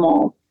this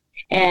animal.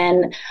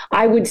 And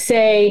I would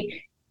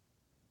say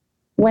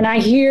when I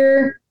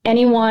hear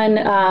anyone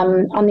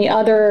on the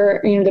other,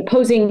 the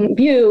opposing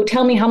view,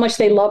 tell me how much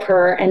they love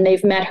her and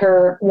they've met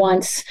her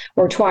once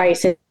or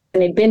twice and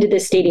they've been to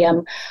this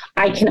stadium,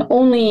 I can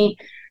only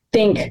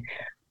think,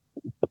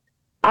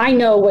 I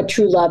know what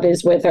true love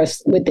is with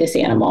this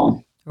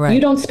animal. Right.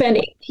 You don't spend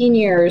 18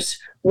 years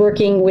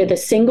working with a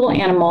single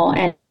animal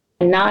and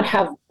not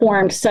have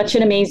formed such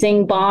an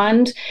amazing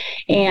bond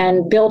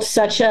and built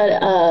such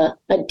a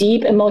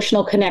deep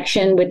emotional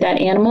connection with that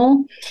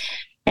animal.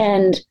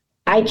 And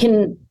I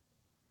can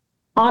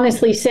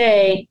honestly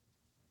say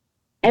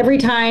every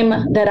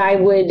time that I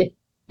would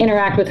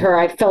interact with her,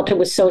 I felt it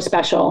was so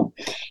special.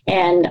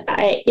 And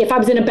if I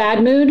was in a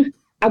bad mood,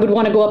 I would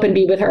want to go up and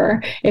be with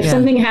her. If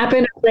something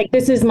happened, like,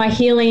 this is my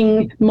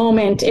healing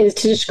moment, is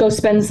to just go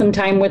spend some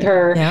time with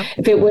her. Yeah.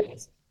 If it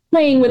was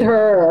playing with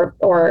her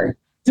or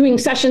doing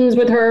sessions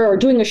with her or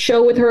doing a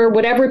show with her,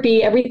 whatever it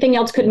be, everything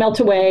else could melt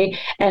away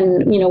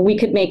and, we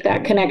could make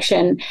that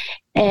connection.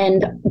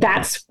 And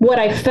that's what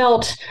I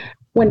felt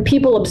when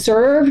people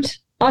observed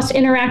us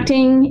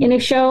interacting in a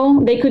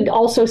show. They could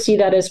also see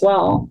that as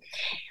well.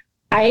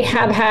 I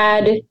have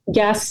had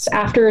guests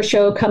after a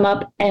show come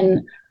up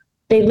and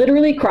they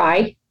literally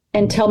cry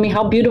and tell me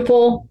how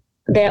beautiful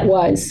that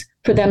was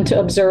for them to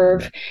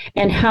observe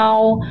and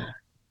how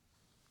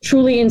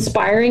truly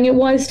inspiring it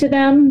was to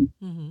them.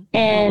 Mm-hmm.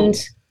 And,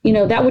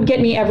 that would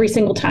get me every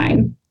single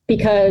time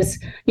because,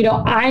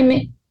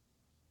 I'm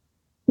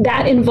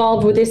that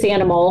involved with this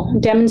animal,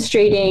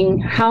 demonstrating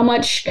how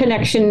much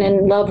connection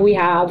and love we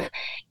have,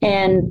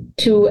 and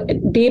to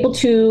be able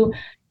to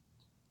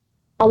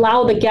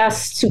allow the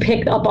guests to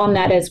pick up on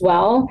that as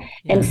well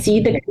and see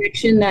the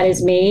connection that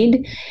is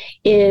made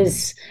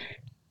is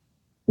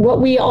what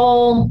we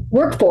all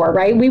work for,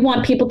 right? We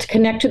want people to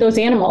connect to those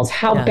animals.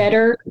 How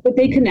better would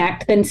they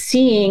connect than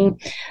seeing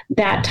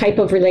that type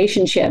of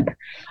relationship?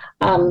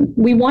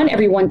 We want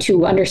everyone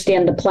to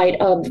understand the plight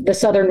of the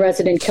southern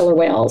resident killer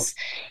whales.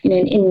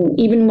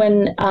 Even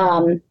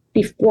when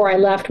before I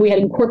left, we had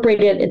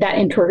incorporated that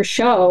into our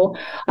show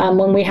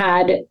when we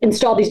had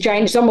installed these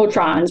giant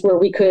jumbotrons where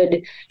we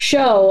could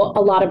show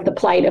a lot of the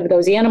plight of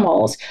those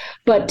animals.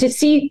 But to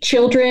see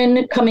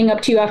children coming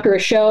up to you after a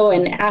show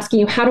and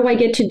asking you, how do I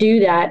get to do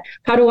that?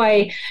 How do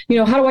I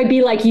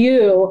be like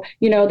you?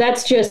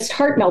 That's just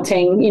heart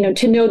melting,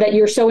 to know that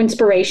you're so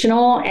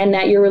inspirational and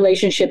that your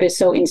relationship is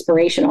so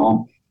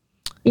inspirational.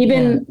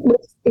 It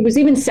was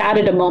even sad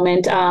at a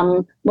moment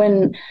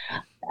when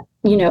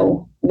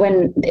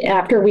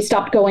after we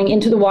stopped going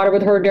into the water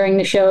with her during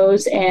the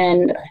shows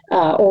and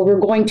or we're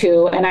going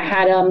to, and I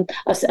had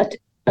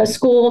a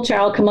school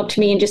child come up to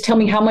me and just tell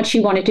me how much she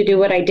wanted to do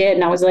what I did.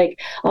 And I was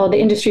like, oh, the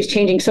industry's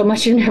changing so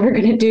much. You're never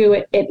going to do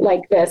it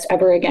like this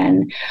ever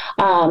again.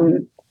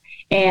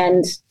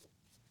 And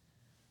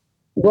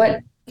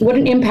what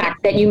an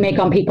impact that you make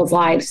on people's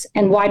lives.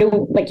 And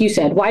like you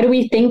said, why do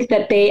we think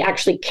that they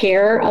actually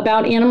care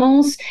about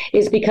animals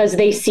is because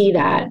they see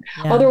that.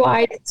 Yeah.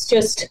 Otherwise, it's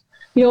just,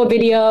 a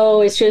video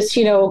is just,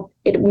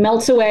 it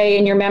melts away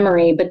in your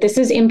memory, but this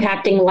is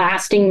impacting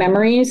lasting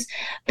memories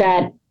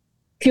that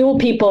fuel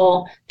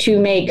people to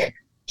make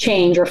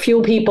change or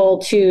fuel people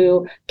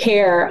to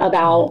care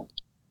about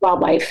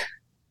wildlife.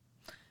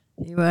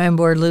 And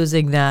we're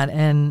losing that.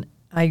 And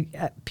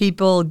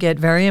people get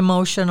very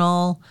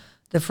emotional,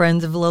 the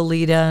Friends of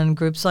Lolita and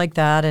groups like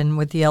that. And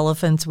with the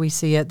elephants, we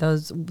see it,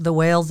 the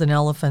whales and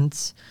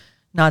elephants,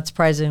 not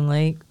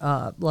surprisingly,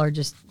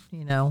 largest,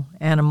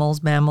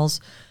 animals, mammals.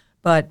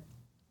 But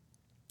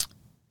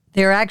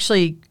they're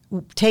actually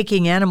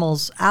taking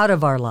animals out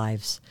of our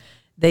lives.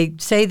 They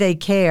say they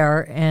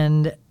care,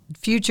 and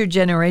future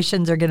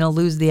generations are going to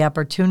lose the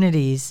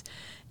opportunities.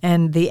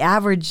 And the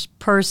average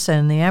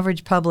person, the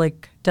average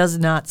public, does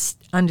not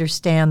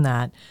understand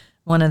that.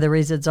 One of the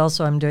reasons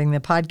also I'm doing the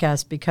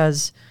podcast,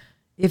 because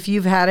if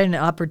you've had an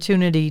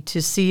opportunity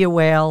to see a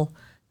whale,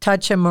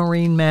 touch a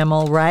marine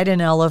mammal, ride an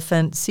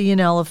elephant, see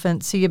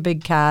a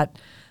big cat,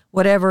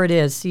 whatever it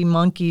is, see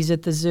monkeys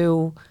at the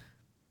zoo,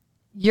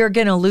 you're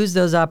going to lose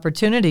those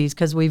opportunities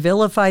because we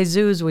vilify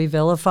zoos, we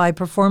vilify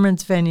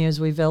performance venues,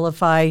 we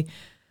vilify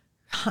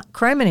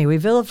Criminy, we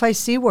vilify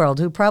SeaWorld,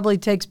 who probably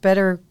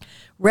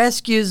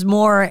rescues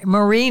more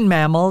marine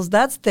mammals.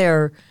 That's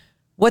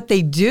what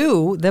they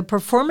do. The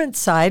performance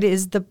side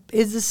is the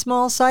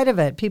small side of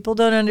it. People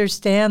don't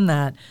understand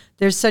that.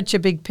 There's such a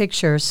big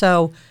picture.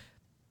 So,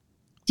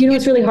 do you know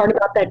what's really hard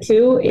about that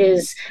too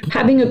is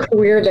having a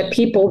career that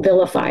people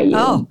vilify you.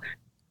 Oh,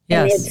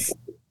 yes.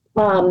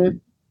 And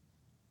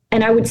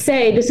and I would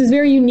say this is a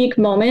very unique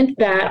moment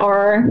that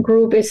our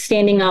group is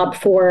standing up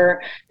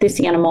for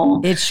this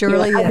animal. It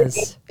surely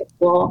is.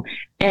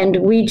 And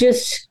we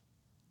just...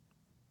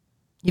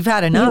 You've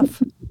had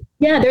enough.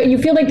 You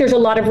feel like there's a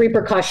lot of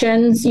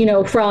repercussions,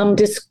 from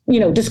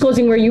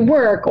disclosing where you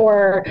work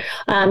or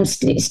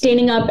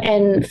standing up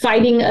and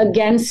fighting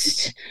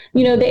against,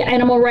 the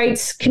animal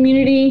rights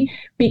community,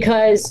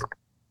 because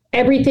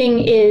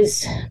everything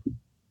is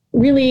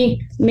really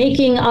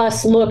making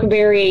us look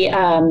very...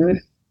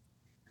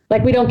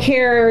 like we don't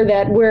care,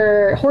 that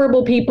we're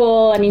horrible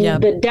people. I mean,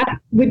 Yep.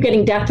 we're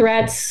getting death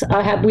threats.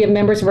 We have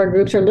members of our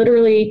groups are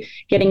literally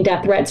getting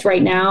death threats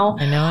right now.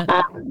 I know it.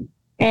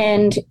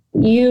 And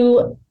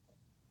you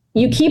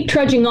keep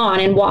trudging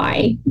on, and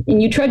why?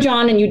 And you trudge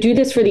on and you do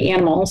this for the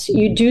animals.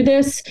 You do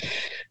this,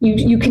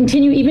 you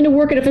continue even to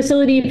work at a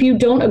facility if you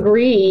don't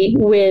agree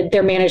with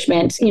their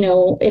management.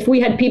 If we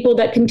had people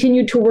that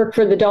continued to work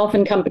for the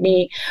dolphin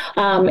company,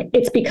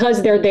 it's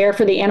because they're there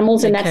for the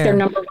animals, and that's their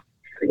number one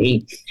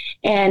priority.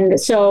 And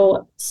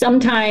so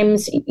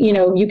sometimes,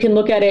 you can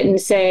look at it and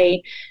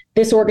say,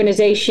 this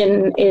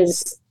organization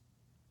is,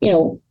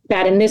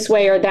 bad in this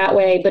way or that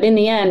way. But in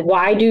the end,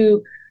 why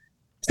do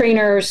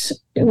trainers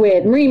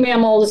with marine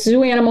mammals,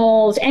 zoo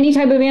animals, any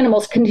type of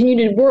animals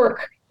continue to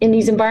work in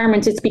these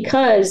environments? It's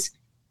because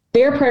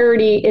their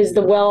priority is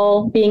the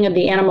well-being of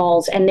the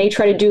animals, and they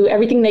try to do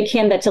everything they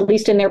can that's at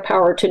least in their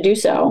power to do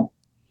so.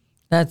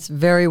 That's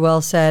very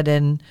well said.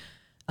 And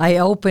I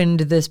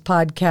opened this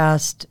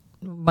podcast,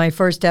 my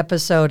first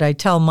episode, I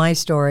tell my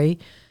story,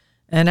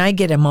 and I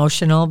get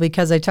emotional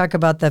because I talk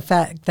about the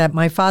fact that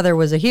my father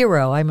was a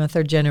hero. I'm a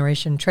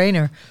third-generation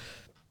trainer.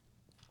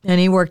 And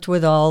he worked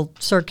with all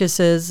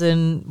circuses,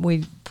 and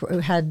we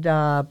had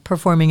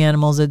performing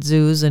animals at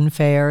zoos and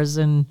fairs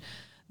and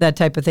that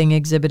type of thing,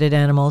 exhibited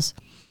animals.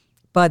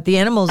 But the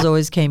animals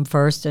always came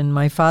first, and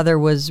my father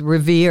was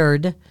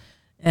revered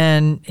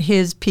and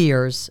his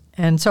peers.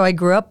 And so I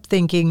grew up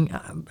thinking,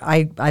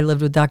 I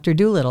lived with Dr.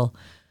 Doolittle.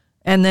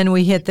 And then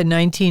we hit the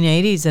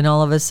 1980s, and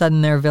all of a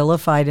sudden they're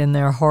vilified and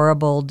they're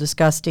horrible,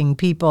 disgusting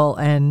people.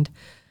 And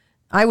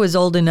I was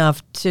old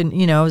enough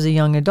to, I was a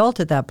young adult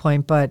at that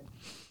point, but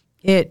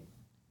it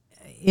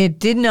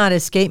did not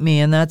escape me,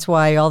 and that's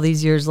why all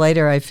these years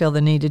later I feel the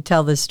need to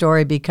tell this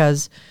story,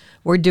 because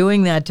we're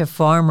doing that to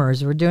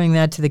farmers, we're doing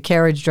that to the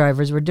carriage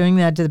drivers, we're doing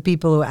that to the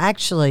people who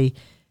actually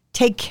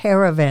take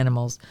care of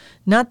animals,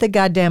 not the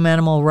goddamn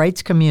animal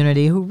rights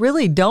community who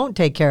really don't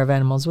take care of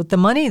animals. With the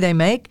money they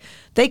make,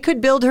 they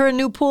could build her a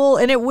new pool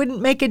and it wouldn't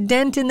make a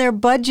dent in their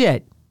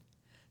budget.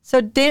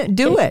 So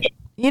do it.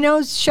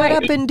 Shut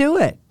up and do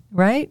it.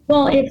 Right?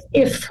 Well,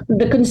 if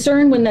the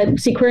concern when the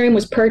Seaquarium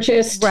was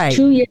purchased right.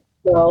 2 years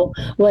ago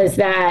was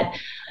that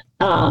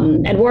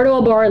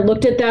Eduardo Albar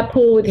looked at that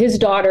pool with his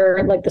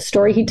daughter, like the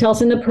story he tells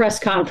in the press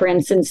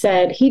conference, and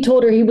said he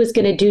told her he was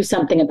going to do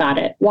something about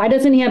it. Why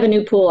doesn't he have a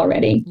new pool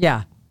already?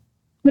 Yeah.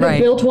 Could have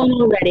built one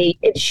already.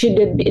 It should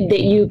have,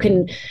 that you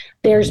can,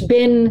 there's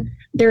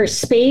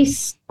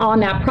space on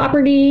that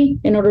property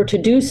in order to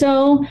do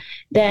so.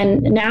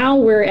 Then now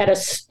we're at a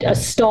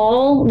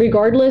stall,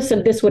 regardless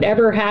if this would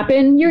ever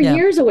happen. You're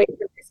years away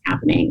from this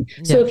happening.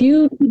 Yeah. So if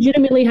you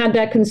legitimately had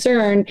that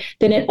concern,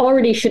 then it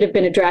already should have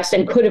been addressed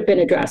and could have been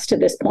addressed to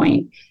this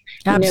point.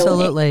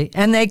 Absolutely.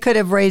 And they could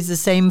have raised the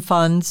same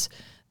funds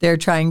they're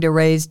trying to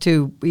raise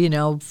to,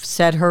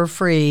 set her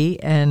free.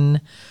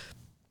 And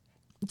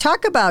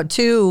talk about,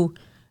 too,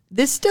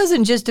 this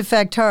doesn't just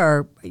affect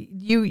her.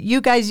 You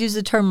guys use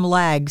the term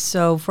lags.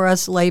 So for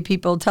us lay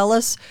people, tell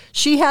us,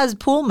 she has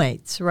pool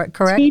mates, right?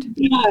 Correct?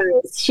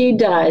 She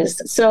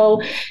does.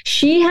 So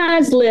she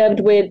has lived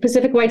with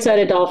Pacific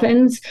white-sided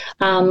dolphins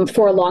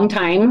for a long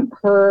time.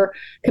 Her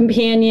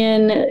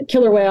companion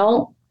killer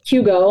whale,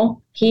 Hugo,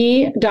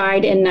 he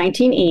died in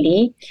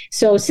 1980.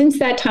 So since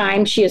that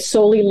time, she has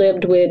solely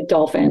lived with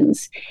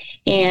dolphins.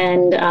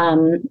 And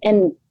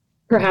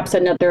perhaps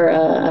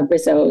another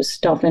Rizzo's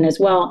dolphin as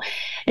well.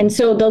 And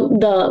so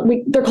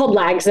they're called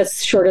lags.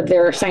 That's short of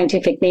their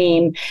scientific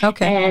name.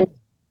 Okay. And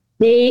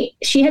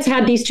she has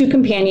had these two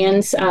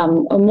companions,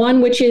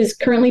 one which is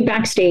currently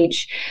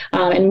backstage,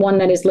 and one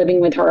that is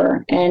living with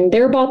her. And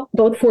they're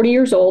both 40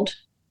 years old.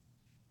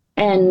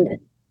 And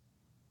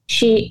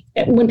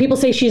when people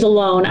say she's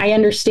alone, I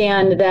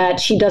understand that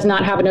she does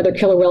not have another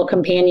killer whale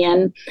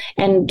companion.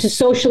 And to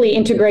socially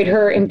integrate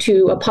her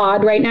into a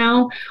pod right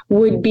now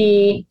would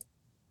be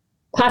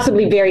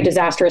possibly very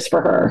disastrous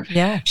for her.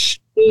 Yeah.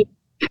 She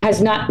has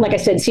not, like I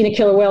said, seen a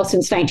killer whale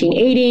since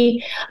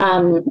 1980.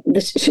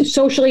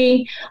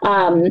 Socially,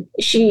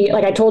 she,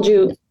 like I told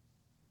you,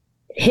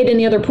 hid in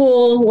the other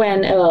pool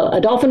when a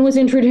dolphin was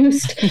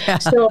introduced. Yeah.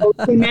 So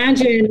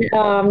imagine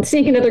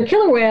seeing another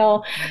killer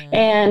whale,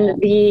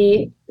 and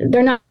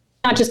they're not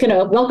just going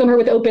to welcome her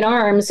with open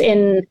arms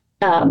in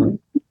a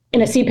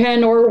sea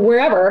pen or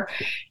wherever,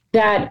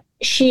 that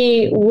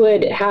she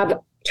would have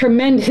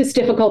tremendous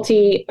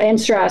difficulty and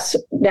stress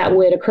that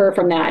would occur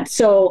from that.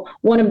 So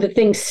one of the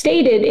things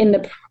stated in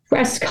the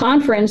press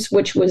conference,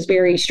 which was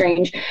very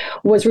strange,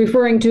 was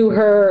referring to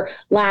her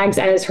lags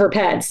as her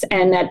pets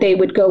and that they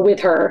would go with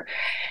her.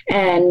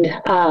 And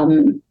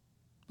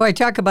boy,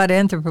 talk about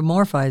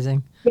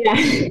anthropomorphizing.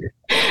 Yeah.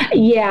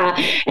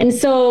 Yeah. And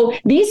so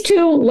these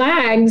two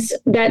lags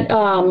that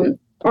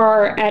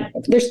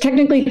there's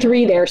technically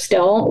three there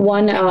still.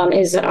 One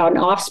is an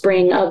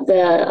offspring of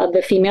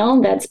the female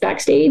that's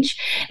backstage.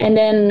 And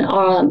then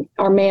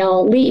our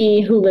male, Lee,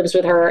 who lives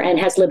with her and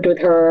has lived with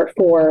her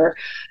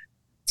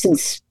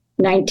since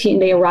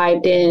they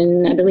arrived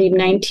in, I believe,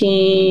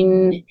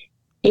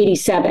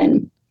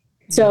 1987.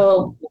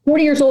 So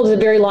 40 years old is a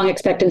very long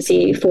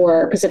expectancy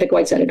for Pacific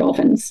white-sided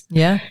dolphins.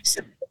 Yeah.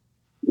 So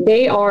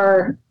they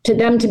are, to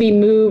them to be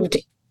moved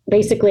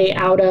basically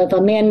out of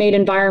a man-made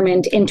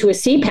environment into a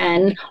sea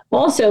pen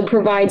also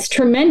provides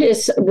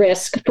tremendous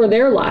risk for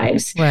their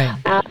lives.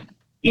 Right.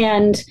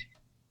 And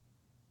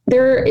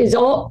there is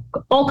all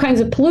kinds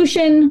of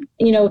pollution,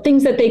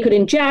 things that they could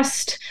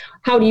ingest.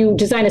 How do you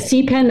design a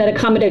sea pen that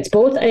accommodates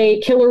both a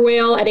killer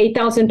whale at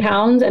 8,000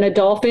 pounds and a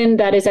dolphin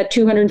that is at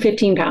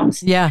 215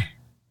 pounds? Yeah.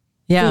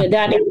 Yeah.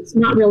 That is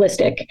not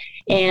realistic.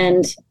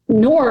 And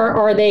nor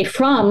are they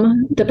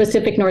from the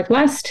Pacific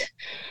Northwest.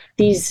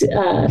 These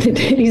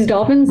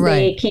dolphins, right.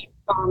 They came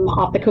from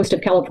off the coast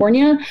of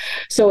California.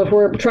 So if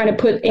we're trying to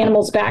put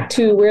animals back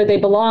to where they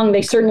belong,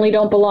 they certainly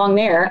don't belong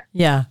there.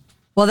 Yeah.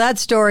 Well, that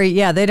story,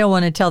 they don't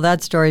want to tell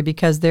that story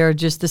because they're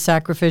just the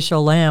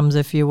sacrificial lambs,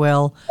 if you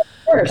will. Of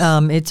course.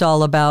 It's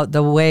all about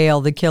the whale,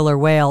 the killer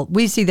whale.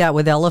 We see that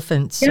with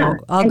elephants. So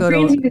I'll go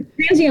to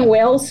transient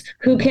whales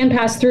who can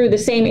pass through the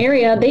same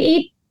area. They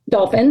eat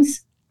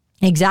dolphins.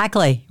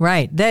 Exactly.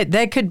 Right.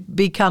 That could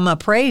become a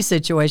prey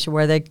situation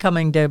where they're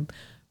coming to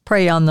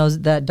prey on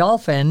that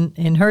dolphin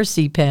in her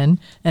sea pen.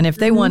 And if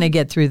they want to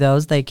get through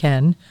those, they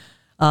can.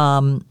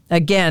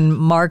 Again,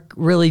 Mark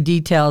really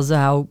details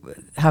how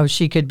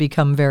she could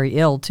become very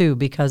ill too,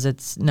 because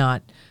it's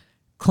not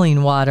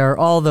clean water,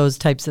 all those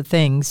types of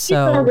things.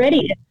 So she's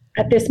already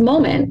at this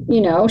moment,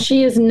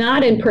 she is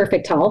not in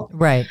perfect health.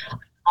 Right.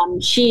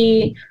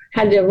 She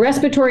had a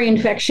respiratory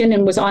infection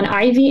and was on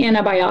IV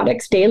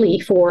antibiotics daily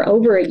for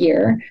over a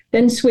year,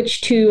 then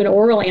switched to an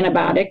oral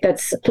antibiotic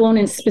that's flown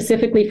in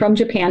specifically from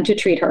Japan to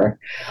treat her.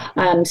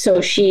 So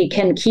she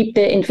can keep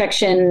the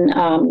infection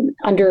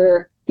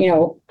under,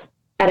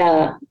 at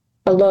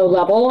a low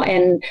level.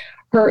 And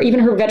even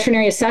her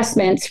veterinary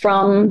assessments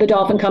from the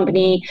dolphin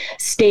company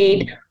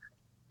state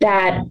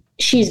that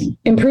she's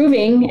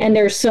improving and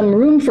there's some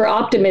room for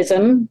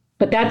optimism,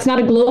 but that's not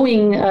a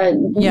glowing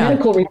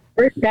medical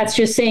report. That's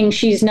just saying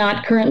she's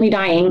not currently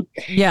dying.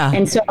 Yeah.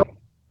 And so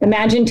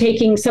imagine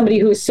taking somebody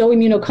who is so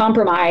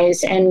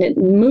immunocompromised and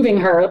moving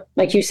her,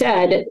 like you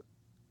said,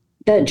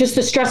 just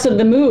the stress of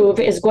the move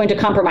is going to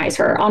compromise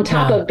her on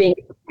top of being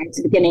at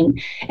the beginning.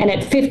 And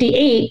at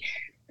 58,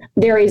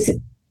 there is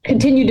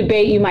continued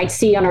debate you might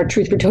see on our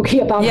Truth for Toki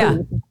about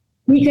her.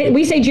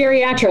 We say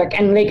geriatric,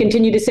 and they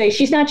continue to say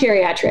she's not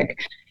geriatric,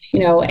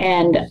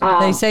 and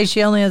they say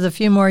she only has a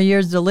few more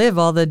years to live,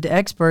 all the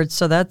experts.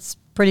 So that's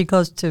pretty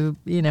close to,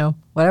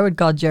 what I would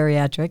call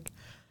geriatric.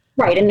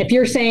 Right. And if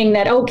you're saying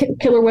that,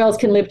 killer whales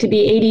can live to be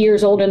 80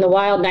 years old in the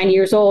wild, 90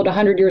 years old,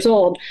 100 years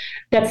old,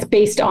 that's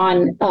based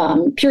on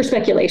pure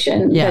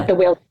speculation that the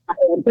whales.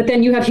 But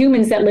then you have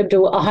humans that live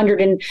to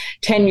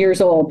 110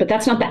 years old, but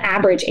that's not the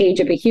average age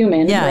of a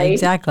human. Yeah, right?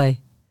 Exactly.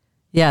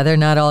 Yeah, they're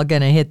not all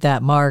going to hit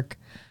that mark.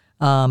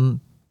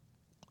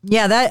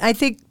 I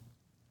think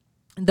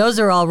those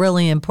are all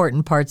really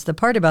important parts. The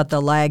part about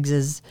the lags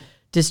is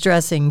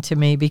distressing to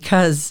me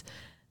because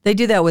they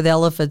do that with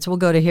elephants. We'll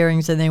go to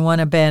hearings and they want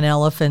to ban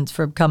elephants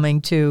from coming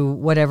to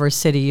whatever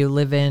city you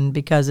live in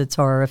because it's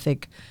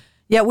horrific.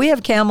 Yeah, we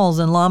have camels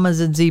and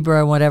llamas and zebra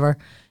and whatever.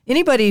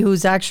 Anybody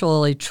who's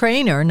actually a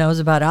trainer knows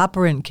about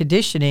operant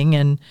conditioning,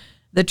 and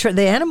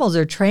the animals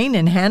are trained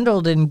and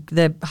handled, and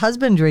the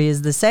husbandry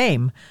is the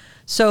same.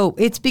 So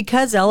it's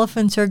because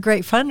elephants are a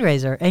great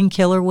fundraiser and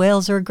killer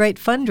whales are a great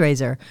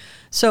fundraiser.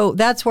 So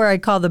that's where I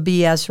call the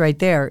BS right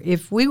there.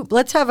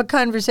 Let's have a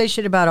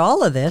conversation about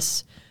all of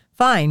this,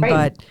 fine,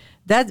 right.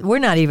 But we're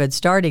not even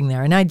starting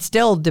there. And I'd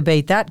still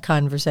debate that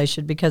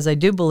conversation because I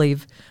do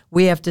believe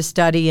we have to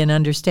study and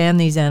understand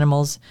these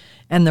animals.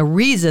 And the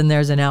reason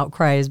there's an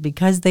outcry is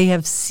because they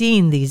have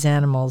seen these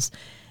animals.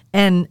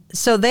 And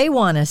so they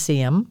want to see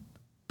them.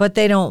 But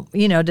they don't,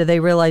 do they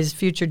realize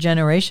future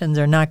generations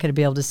are not going to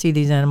be able to see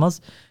these animals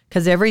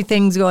because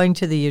everything's going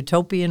to the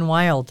utopian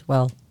wild?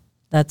 Well,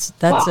 that's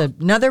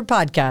another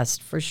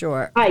podcast for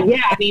sure.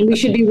 We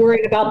should be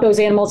worried about those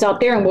animals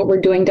out there and what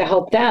we're doing to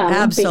help them.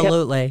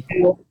 Absolutely.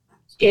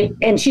 Because,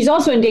 and she's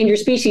also endangered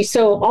species.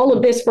 So all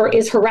of this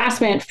is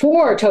harassment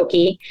for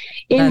Toki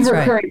in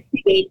her current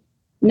state,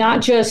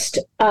 not just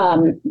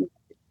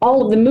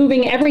all of the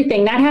moving,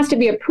 everything that has to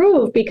be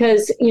approved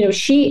because,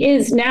 she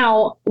is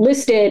now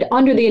listed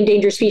under the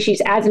endangered species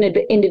as an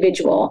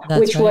individual,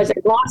 which was a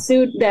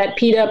lawsuit that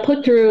PETA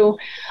put through,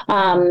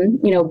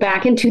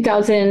 back in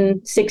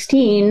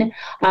 2016.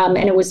 And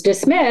it was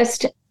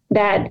dismissed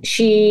that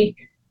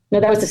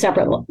that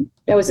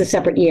was a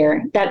separate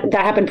year that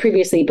happened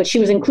previously, but she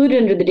was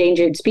included under the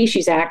Endangered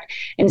Species Act.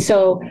 And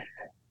so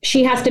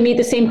she has to meet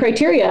the same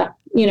criteria,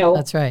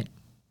 That's right.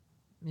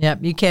 Yep,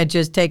 you can't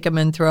just take them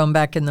and throw them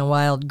back in the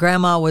wild.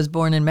 Grandma was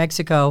born in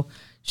Mexico.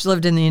 She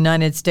lived in the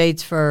United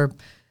States for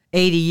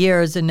 80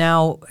 years, and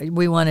now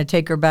we want to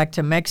take her back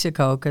to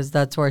Mexico because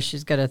that's where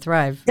she's going to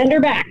thrive. Send her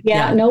back.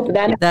 Yeah. Nope.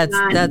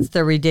 That's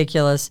the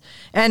ridiculous.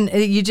 And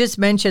you just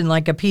mentioned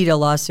like a PETA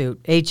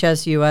lawsuit,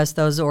 HSUS,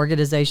 those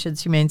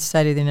organizations, Humane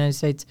Society of the United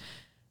States.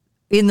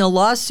 In the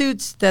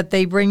lawsuits that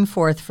they bring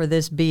forth for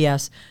this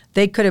BS,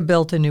 they could have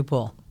built a new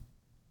pool.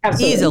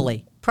 Absolutely.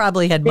 Easily.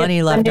 probably had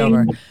money left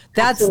over.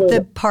 That's Absolutely.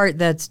 the part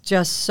that's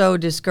just so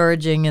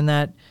discouraging,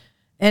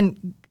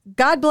 and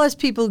God bless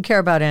people who care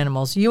about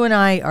animals. You and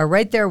I are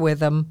right there with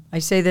them. I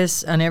say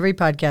this on every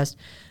podcast.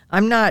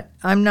 I'm not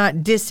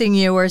dissing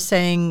you or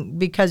saying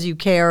because you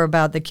care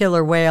about the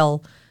killer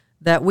whale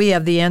that we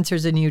have the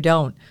answers and you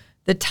don't.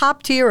 The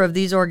top tier of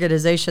these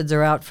organizations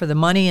are out for the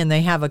money, and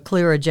they have a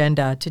clear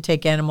agenda to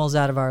take animals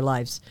out of our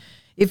lives.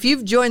 If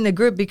you've joined the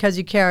group because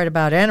you cared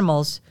about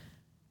animals,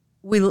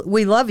 we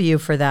love you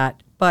for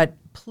that. But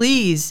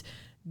please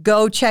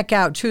go check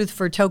out Truth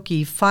for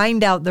Toki.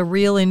 Find out the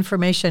real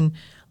information.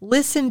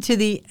 Listen to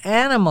the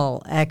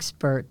animal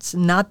experts,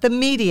 not the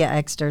media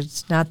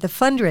experts, not the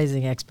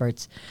fundraising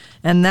experts.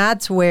 And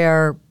that's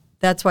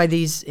why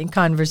these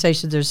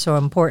conversations are so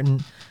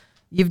important.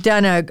 You've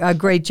done a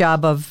great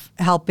job of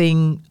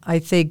helping, I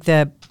think,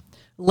 the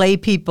lay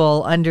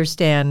people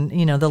understand,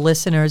 the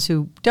listeners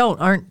who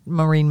aren't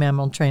marine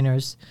mammal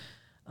trainers,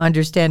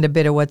 understand a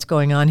bit of what's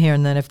going on here.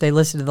 And then if they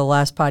listen to the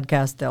last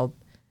podcast, they'll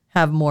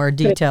have more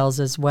details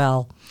as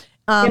well.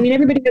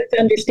 Everybody has to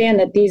understand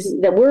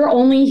that we're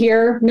only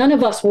here. None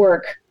of us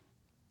work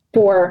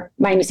for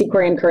Miami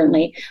Seaquarium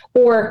currently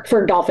or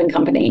for Dolphin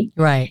Company.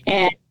 Right.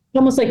 And it's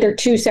almost like they're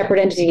two separate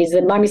entities.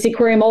 The Miami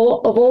Seaquarium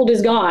of old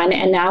is gone,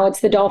 and now it's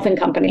the Dolphin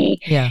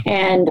Company. Yeah.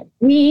 And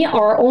we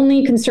are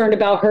only concerned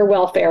about her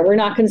welfare. We're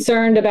not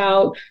concerned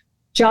about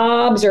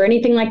jobs or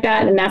anything like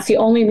that. And that's the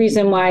only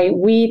reason why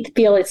we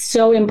feel it's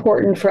so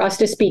important for us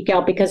to speak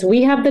out, because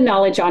we have the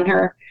knowledge on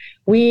her.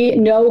 We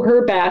know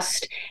her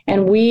best,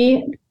 and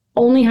we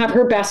only have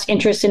her best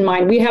interest in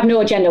mind. We have no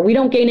agenda. We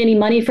don't gain any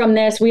money from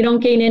this. We don't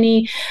gain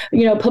any,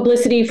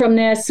 publicity from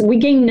this. We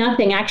gain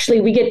nothing.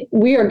 Actually,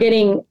 we are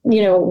getting,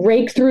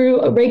 raked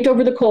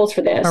over the coals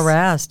for this.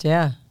 Harassed.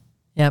 Yeah.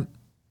 Yep.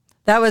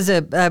 That was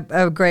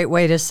a great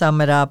way to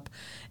sum it up.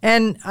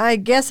 And I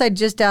guess I'd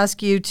just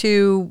ask you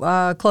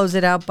to close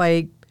it out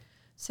by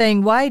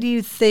saying, why do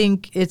you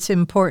think it's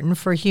important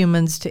for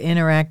humans to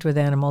interact with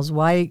animals?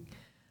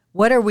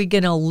 What are we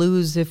going to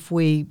lose if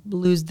we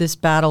lose this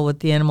battle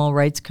with the animal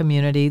rights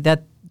community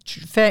that,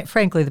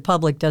 frankly, the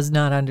public does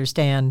not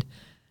understand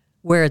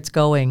where it's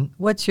going?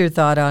 What's your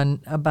thought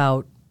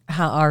about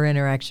how our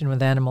interaction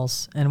with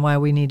animals and why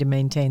we need to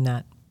maintain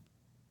that?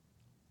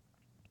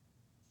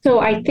 So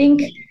I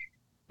think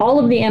all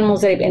of the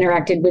animals that I've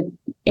interacted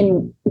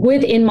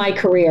with in my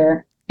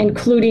career,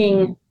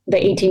 including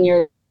the 18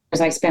 years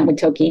I spent with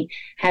Toki,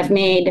 have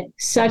made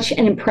such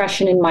an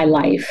impression in my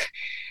life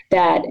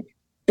that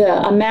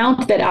the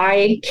amount that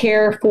I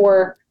care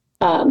for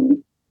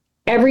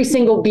every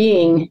single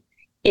being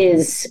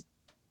is,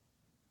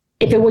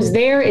 if it was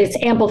there, it's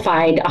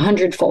amplified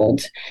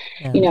 100-fold.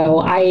 Yeah.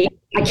 I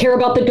care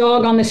about the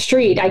dog on the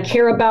street. I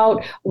care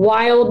about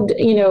wild,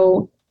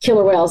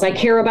 killer whales. I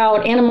care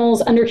about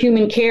animals under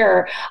human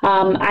care.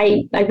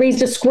 I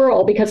raised a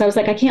squirrel because I was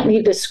like, I can't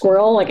leave this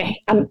squirrel. Like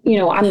I'm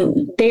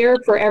there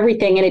for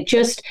everything. And it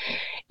just,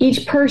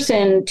 each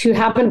person to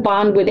have a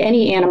bond with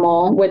any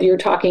animal, whether you're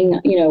talking,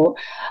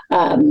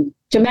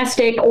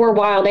 domestic or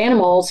wild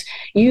animals,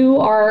 you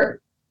are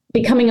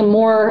becoming a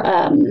more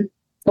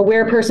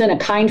aware person, a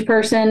kind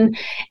person.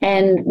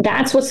 And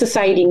that's what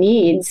society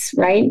needs,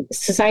 right?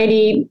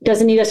 Society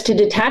doesn't need us to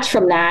detach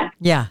from that.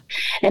 Yeah.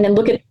 And then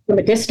look at it from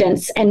a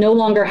distance and no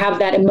longer have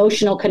that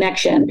emotional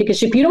connection.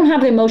 Because if you don't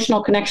have the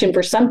emotional connection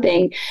for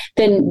something,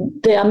 then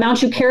the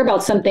amount you care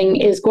about something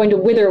is going to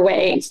wither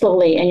away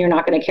slowly and you're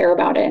not going to care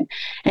about it.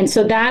 And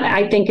so that,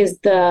 I think, is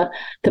the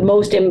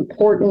most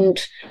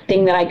important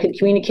thing that I could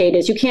communicate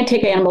is you can't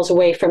take animals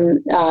away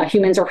from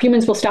humans, or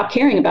humans will stop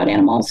caring about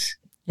animals.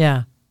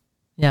 Yeah.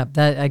 Yeah,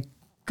 that I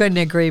couldn't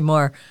agree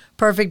more.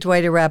 Perfect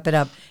way to wrap it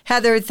up.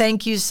 Heather,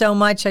 thank you so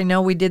much. I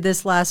know we did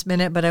this last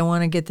minute, but I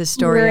want to get the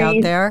story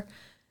out there.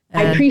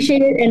 I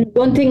appreciate it. And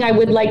one thing I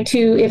would like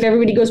to, if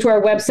everybody goes to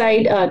our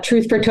website,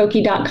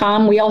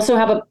 truthfortoki.com, we also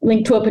have a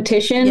link to a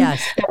petition.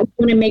 Yes. That we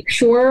want to make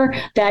sure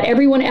that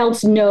everyone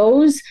else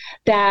knows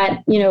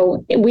that,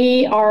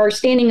 we are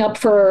standing up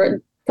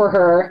for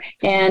her.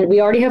 And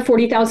we already have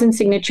 40,000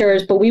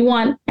 signatures, but we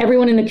want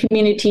everyone in the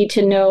community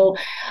to know,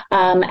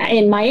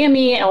 in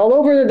Miami, all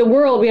over the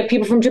world, we have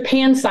people from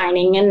Japan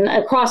signing and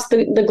across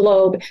the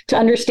globe to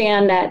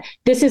understand that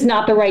this is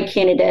not the right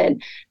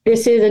candidate.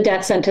 This is a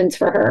death sentence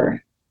for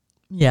her.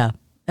 Yeah,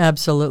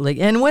 absolutely.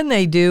 And when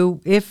they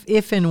do,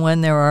 if and when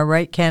there are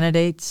right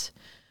candidates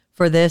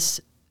for this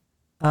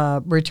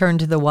return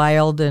to the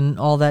wild and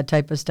all that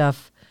type of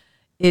stuff,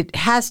 it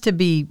has to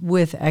be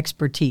with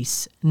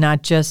expertise,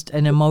 not just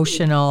an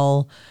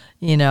emotional,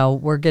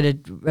 we're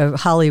going to a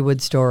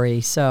Hollywood story.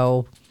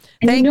 So,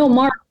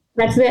 Mark,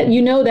 that's that.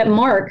 That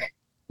Mark,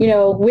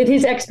 with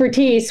his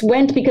expertise,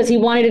 went because he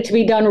wanted it to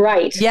be done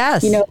right.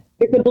 Yes.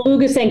 It's a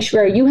beluga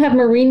sanctuary. You have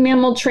marine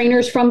mammal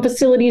trainers from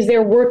facilities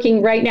there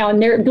working right now, and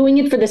they're doing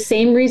it for the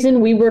same reason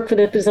we work for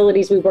the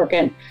facilities we work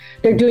in.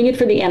 They're doing it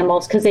for the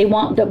animals because they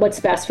want what's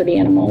best for the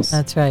animals.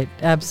 That's right.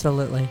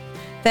 Absolutely.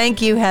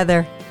 Thank you,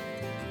 Heather.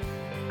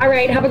 All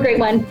right. Have a great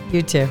one.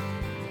 You too.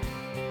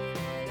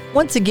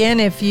 Once again,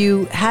 if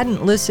you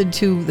hadn't listened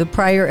to the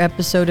prior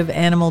episode of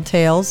Animal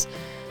Tales,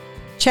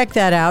 check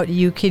that out.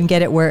 You can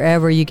get it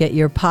wherever you get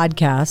your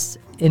podcasts.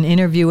 An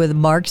interview with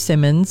Mark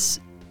Simmons,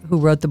 who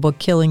wrote the book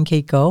Killing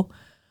Kiko.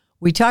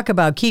 We talk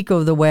about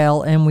Kiko the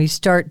whale, and we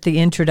start the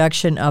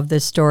introduction of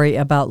this story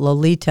about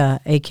Lolita,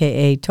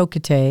 a.k.a.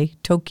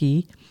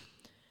 Toki.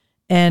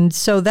 And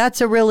so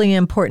that's a really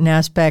important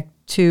aspect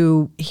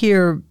to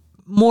hear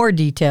more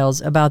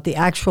details about the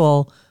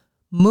actual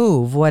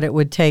move, what it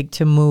would take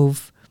to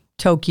move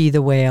Toki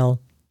the whale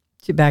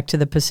back to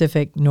the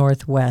Pacific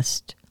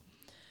Northwest.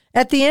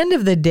 At the end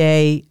of the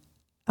day,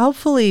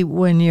 hopefully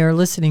when you're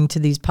listening to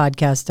these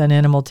podcasts on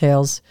Animal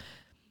Tales,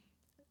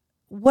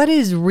 what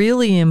is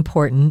really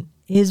important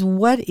is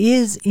what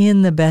is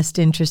in the best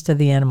interest of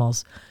the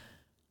animals.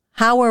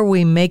 How are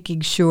we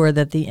making sure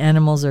that the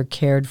animals are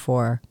cared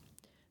for?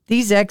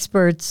 These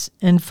experts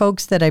and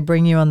folks that I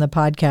bring you on the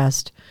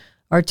podcast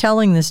are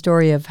telling the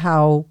story of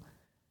how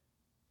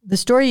the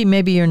story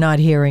maybe you're not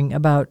hearing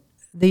about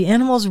the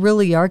animals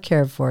really are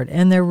cared for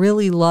and they're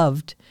really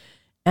loved.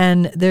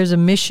 And there's a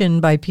mission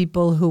by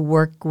people who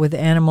work with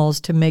animals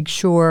to make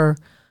sure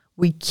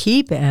we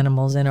keep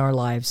animals in our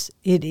lives.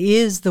 It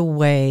is the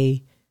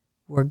way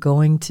we're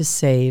going to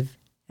save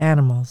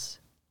animals.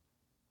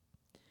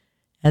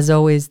 As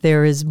always,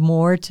 there is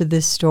more to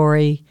this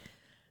story,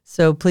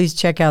 so please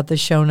check out the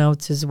show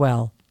notes as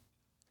well.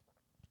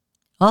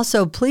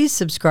 Also, please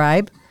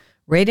subscribe,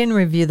 rate and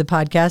review the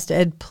podcast,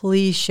 and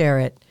please share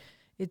it.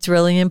 It's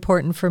really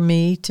important for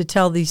me to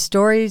tell these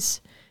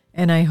stories,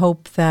 and I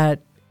hope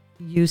that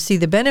you see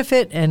the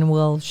benefit and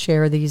will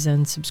share these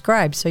and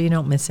subscribe so you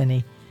don't miss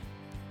any.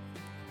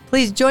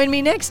 Please join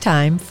me next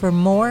time for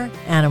more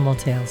Animal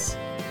Tales.